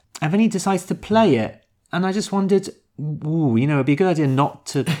down. And then he decides to play it. And I just wondered, it'd be a good idea not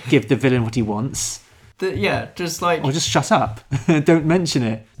to give the villain what he wants. just like... Or just shut up. Don't mention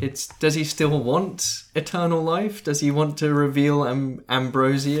it. Does he still want eternal life? Does he want to reveal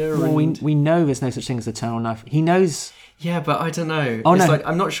Ambrosia? Well, we know there's no such thing as eternal life. He knows... Yeah, but I don't know. Oh, it's no. like,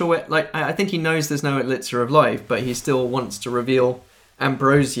 I'm not sure where... Like, I think he knows there's no elixir of life, but he still wants to reveal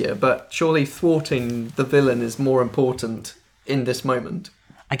Ambrosia. But surely thwarting the villain is more important in this moment.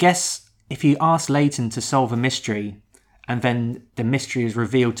 I guess if you ask Leighton to solve a mystery, and then the mystery is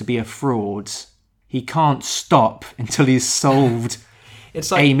revealed to be a fraud... He can't stop until he's solved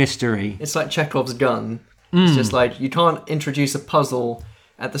it's like, a mystery. It's like Chekhov's gun. It's just like, you can't introduce a puzzle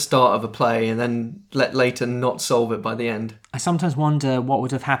at the start of a play and then let Leighton not solve it by the end. I sometimes wonder what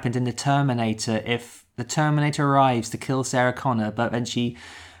would have happened in The Terminator if the Terminator arrives to kill Sarah Connor, but then she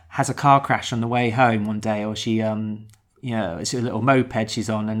has a car crash on the way home one day, or she, it's a little moped she's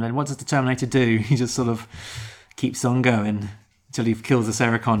on, and then what does the Terminator do? He just sort of keeps on going until he kills the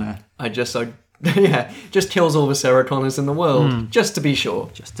Sarah Connor. Just kills all the Sarah Connors in the world, just to be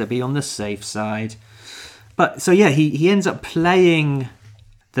sure. Just to be on the safe side. But, so yeah, he ends up playing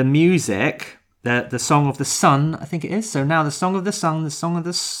the music, the Song of the Sun, I think it is. So now the Song of the Sun, the Song of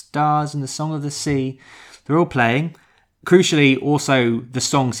the Stars, and the Song of the Sea, they're all playing. Crucially, also, the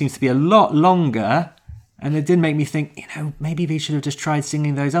song seems to be a lot longer, and it did make me think, maybe they should have just tried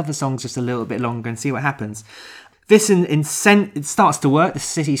singing those other songs just a little bit longer and see what happens. This it starts to work. The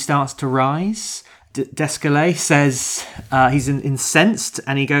city starts to rise. Descalais says he's incensed,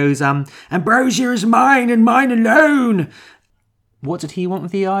 and he goes, "Ambrosia is mine and mine alone." What did he want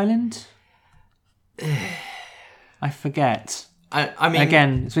with the island? I forget. I mean,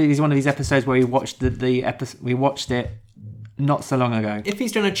 again, it's one of these episodes where we watched we watched it not so long ago. If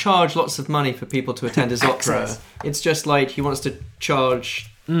he's going to charge lots of money for people to attend his opera, it's just like he wants to charge.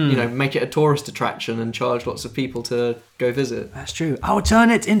 Make it a tourist attraction and charge lots of people to go visit. That's true. I'll turn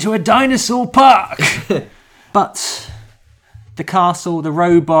it into a dinosaur park. But the castle, the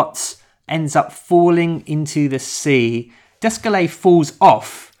robot, ends up falling into the sea. Descalais falls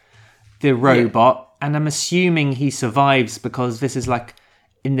off the robot, and I'm assuming he survives because this is like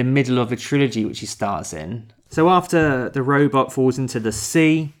in the middle of a trilogy which he starts in. So after the robot falls into the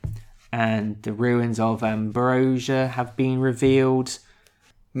sea and the ruins of Ambrosia have been revealed,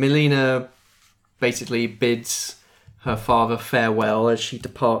 Melina basically bids her father farewell as she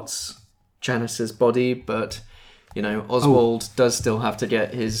departs Janice's body, but, Oswald does still have to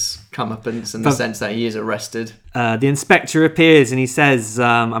get his comeuppance in the sense that he is arrested. The inspector appears and he says,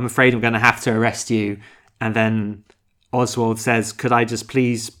 I'm afraid I'm going to have to arrest you. And then Oswald says, could I just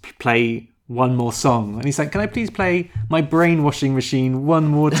please play one more song? And he's like, can I please play my brainwashing machine one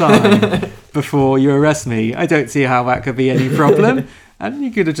more time before you arrest me? I don't see how that could be any problem. And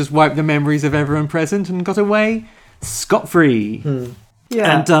you could have just wiped the memories of everyone present and got away scot-free.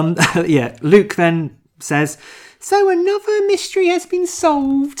 Yeah. And Luke then says, so another mystery has been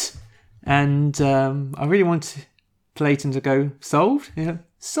solved. And I really want Leighton to go, solved? Yeah,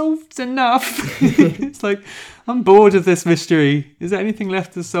 solved's enough. It's like, I'm bored of this mystery. Is there anything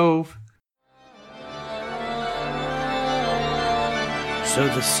left to solve? So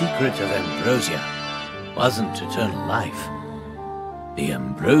the secret of Ambrosia wasn't eternal life. The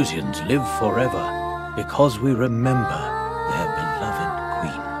Ambrosians live forever because we remember their beloved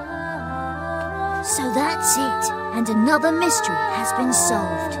queen. So that's it, and another mystery has been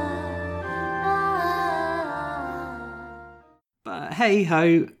solved. But hey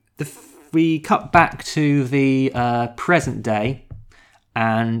ho, we cut back to the present day,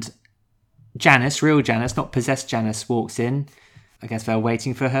 and Janice, real Janice, not possessed Janice, walks in. I guess they're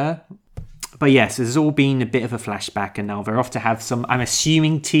waiting for her. But yes, there's all been a bit of a flashback, and now they're off to have some, I'm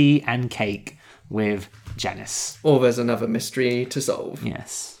assuming, tea and cake with Janice. Or there's another mystery to solve.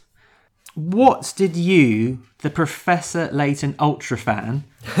 Yes. What did you, the Professor Layton Ultra fan,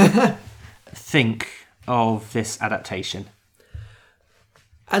 think of this adaptation?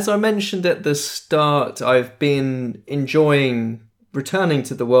 As I mentioned at the start, I've been enjoying returning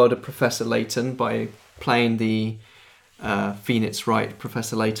to the world of Professor Layton by playing the Phoenix Wright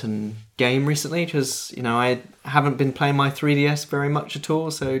Professor Layton game recently, because I haven't been playing my 3DS very much at all,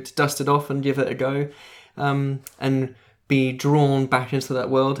 so to dust it off and give it a go and be drawn back into that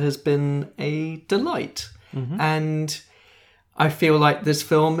world has been a delight. And I feel like this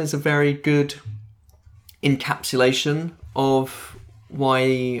film is a very good encapsulation of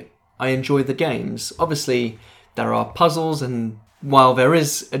why I enjoy the games. Obviously there are puzzles, and while there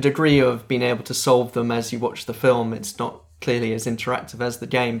is a degree of being able to solve them as you watch the film, it's not clearly as interactive as the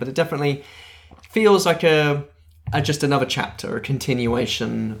game, but it definitely feels like a just another chapter, a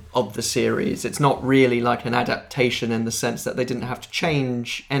continuation of the series. It's not really like an adaptation in the sense that they didn't have to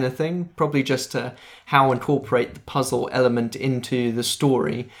change anything, probably just how incorporate the puzzle element into the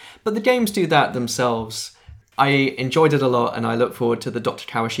story. But the games do that themselves. I enjoyed it a lot, and I look forward to the Dr.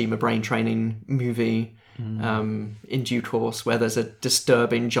 Kawashima brain training movie in due course, where there's a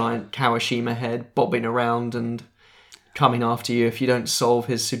disturbing giant Kawashima head bobbing around and coming after you if you don't solve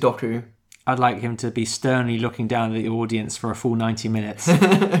his Sudoku. I'd like him to be sternly looking down at the audience for a full 90 minutes.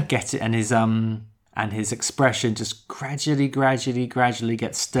 Get it, and his expression just gradually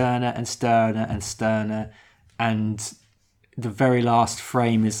gets sterner and sterner and sterner, and the very last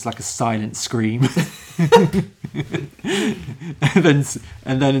frame is like a silent scream.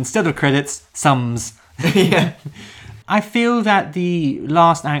 and then instead of credits, sums. Yeah. I feel that the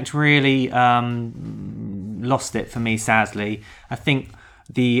last act really lost it for me, sadly. I think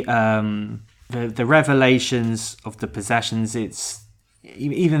the revelations of the possessions,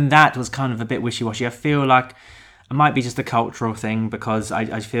 even that was kind of a bit wishy-washy. I feel like it might be just a cultural thing, because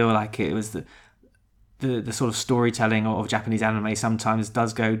I feel like it was the sort of storytelling of Japanese anime sometimes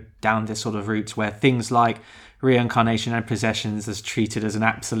does go down this sort of route where things like reincarnation and possessions is treated as an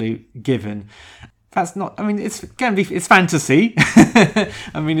absolute given. That's not, I mean, it's fantasy.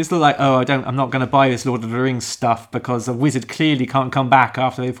 I mean, it's not like, I'm not going to buy this Lord of the Rings stuff because a wizard clearly can't come back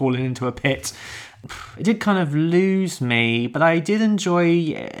after they've fallen into a pit. It did kind of lose me, but I did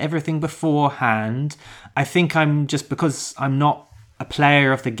enjoy everything beforehand. I think because I'm not a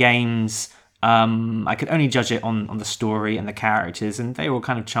player of the games, I could only judge it on the story and the characters, and they were all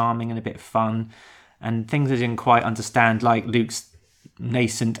kind of charming and a bit fun, and things I didn't quite understand, like Luke's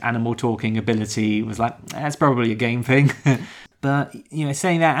nascent animal talking ability, was like, that's probably a game thing. But,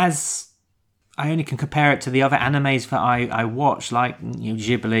 saying that, as I only can compare it to the other animes that I watch, like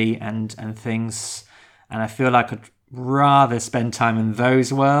Ghibli and things, and I feel like I'd rather spend time in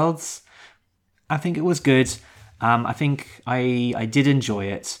those worlds. I think it was good. I think I did enjoy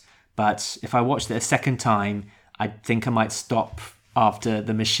it, but if I watched it a second time, I think I might stop after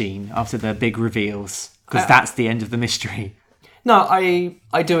the big reveals, because that's the end of the mystery. No,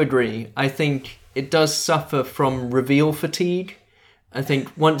 I do agree. I think it does suffer from reveal fatigue. I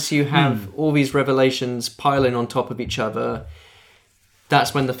think once you have all these revelations piling on top of each other,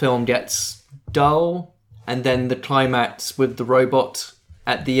 that's when the film gets dull, and then the climax with the robot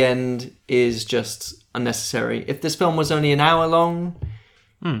at the end is just unnecessary. If this film was only an hour long,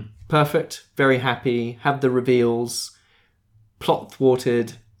 perfect, very happy, have the reveals, plot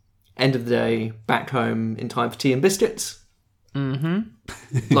thwarted, end of the day, back home in time for tea and biscuits.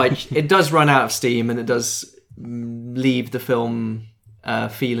 Mm-hmm. Like, it does run out of steam, and it does leave the film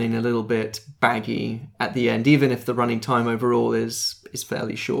feeling a little bit baggy at the end, even if the running time overall is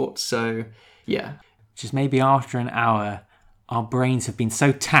fairly short. So, yeah. Just maybe after an hour, our brains have been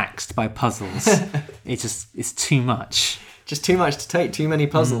so taxed by puzzles. It's too much. Just too much to take, too many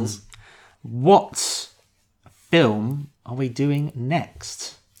puzzles. What film are we doing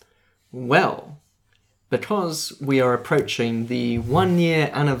next? Well, because we are approaching the 1-year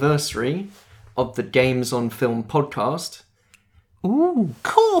anniversary of the Games on Film podcast. Ooh,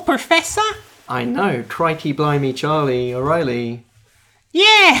 cool, Professor! I know, crikey blimey Charlie O'Reilly.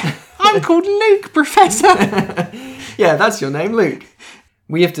 Yeah, I'm called Luke, Professor! Yeah, that's your name, Luke.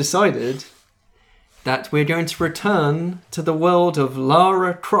 We have decided that we're going to return to the world of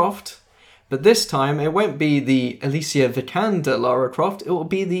Lara Croft, but this time it won't be the Alicia Vikander Lara Croft, it will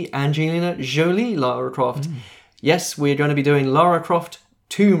be the Angelina Jolie Lara Croft. Yes, we're going to be doing Lara Croft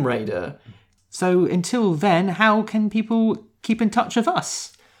Tomb Raider. So until then, how can people keep in touch with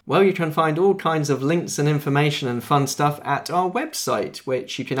us? Well, you can find all kinds of links and information and fun stuff at our website,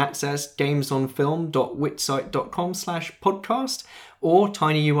 which you can access gamesonfilm.witsite.com/podcast or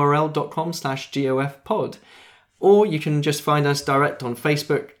tinyurl.com/gofpod. Or you can just find us direct on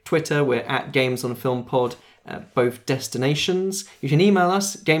Facebook, Twitter, we're at gamesonfilmpod at both destinations. You can email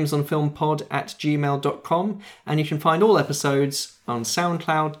us, gamesonfilmpod@gmail.com, and you can find all episodes on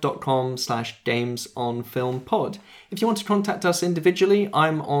soundcloud.com/gamesonfilmpod. If you want to contact us individually,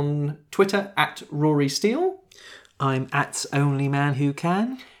 I'm on Twitter at Rory Steele. I'm at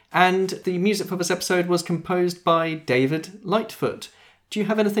OnlyManWhoCan. And the music for this episode was composed by David Lightfoot. Do you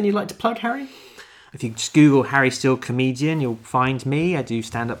have anything you'd like to plug, Harry? If you just Google Harry Steele Comedian, you'll find me. I do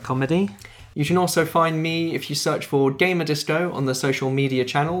stand-up comedy. You can also find me if you search for Gamer Disco on the social media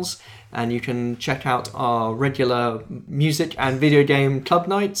channels, and you can check out our regular music and video game club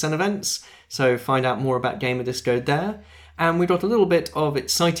nights and events, so find out more about Gamer Disco there. And we've got a little bit of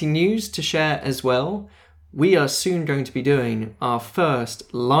exciting news to share as well. We are soon going to be doing our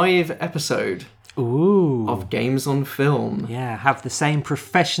first live episode. Ooh. of Games on Film. Yeah, have the same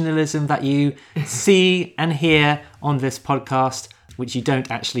professionalism that you see and hear on this podcast, which you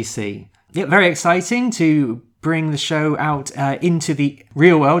don't actually see. Yeah, very exciting to bring the show out into the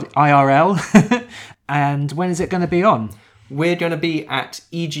real world, IRL. And when is it going to be on? We're going to be at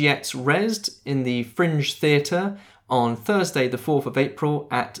EGX Resd in the Fringe Theatre on Thursday, the 4th of April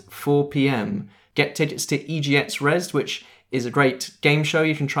at 4 p.m. Get tickets to EGX Resd, which is a great game show.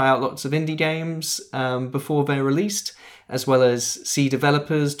 You can try out lots of indie games before they're released, as well as see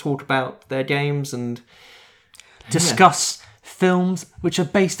developers talk about their games and discuss films which are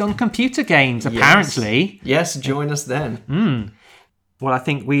based on computer games, apparently. Yes, join us then. Well, I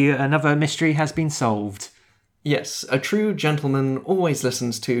think another mystery has been solved. Yes, a true gentleman always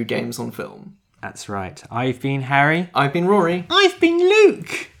listens to Games on Film. That's right. I've been Harry. I've been Rory. I've been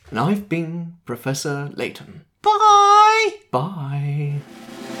Luke. And I've been Professor Layton. Bye. Bye.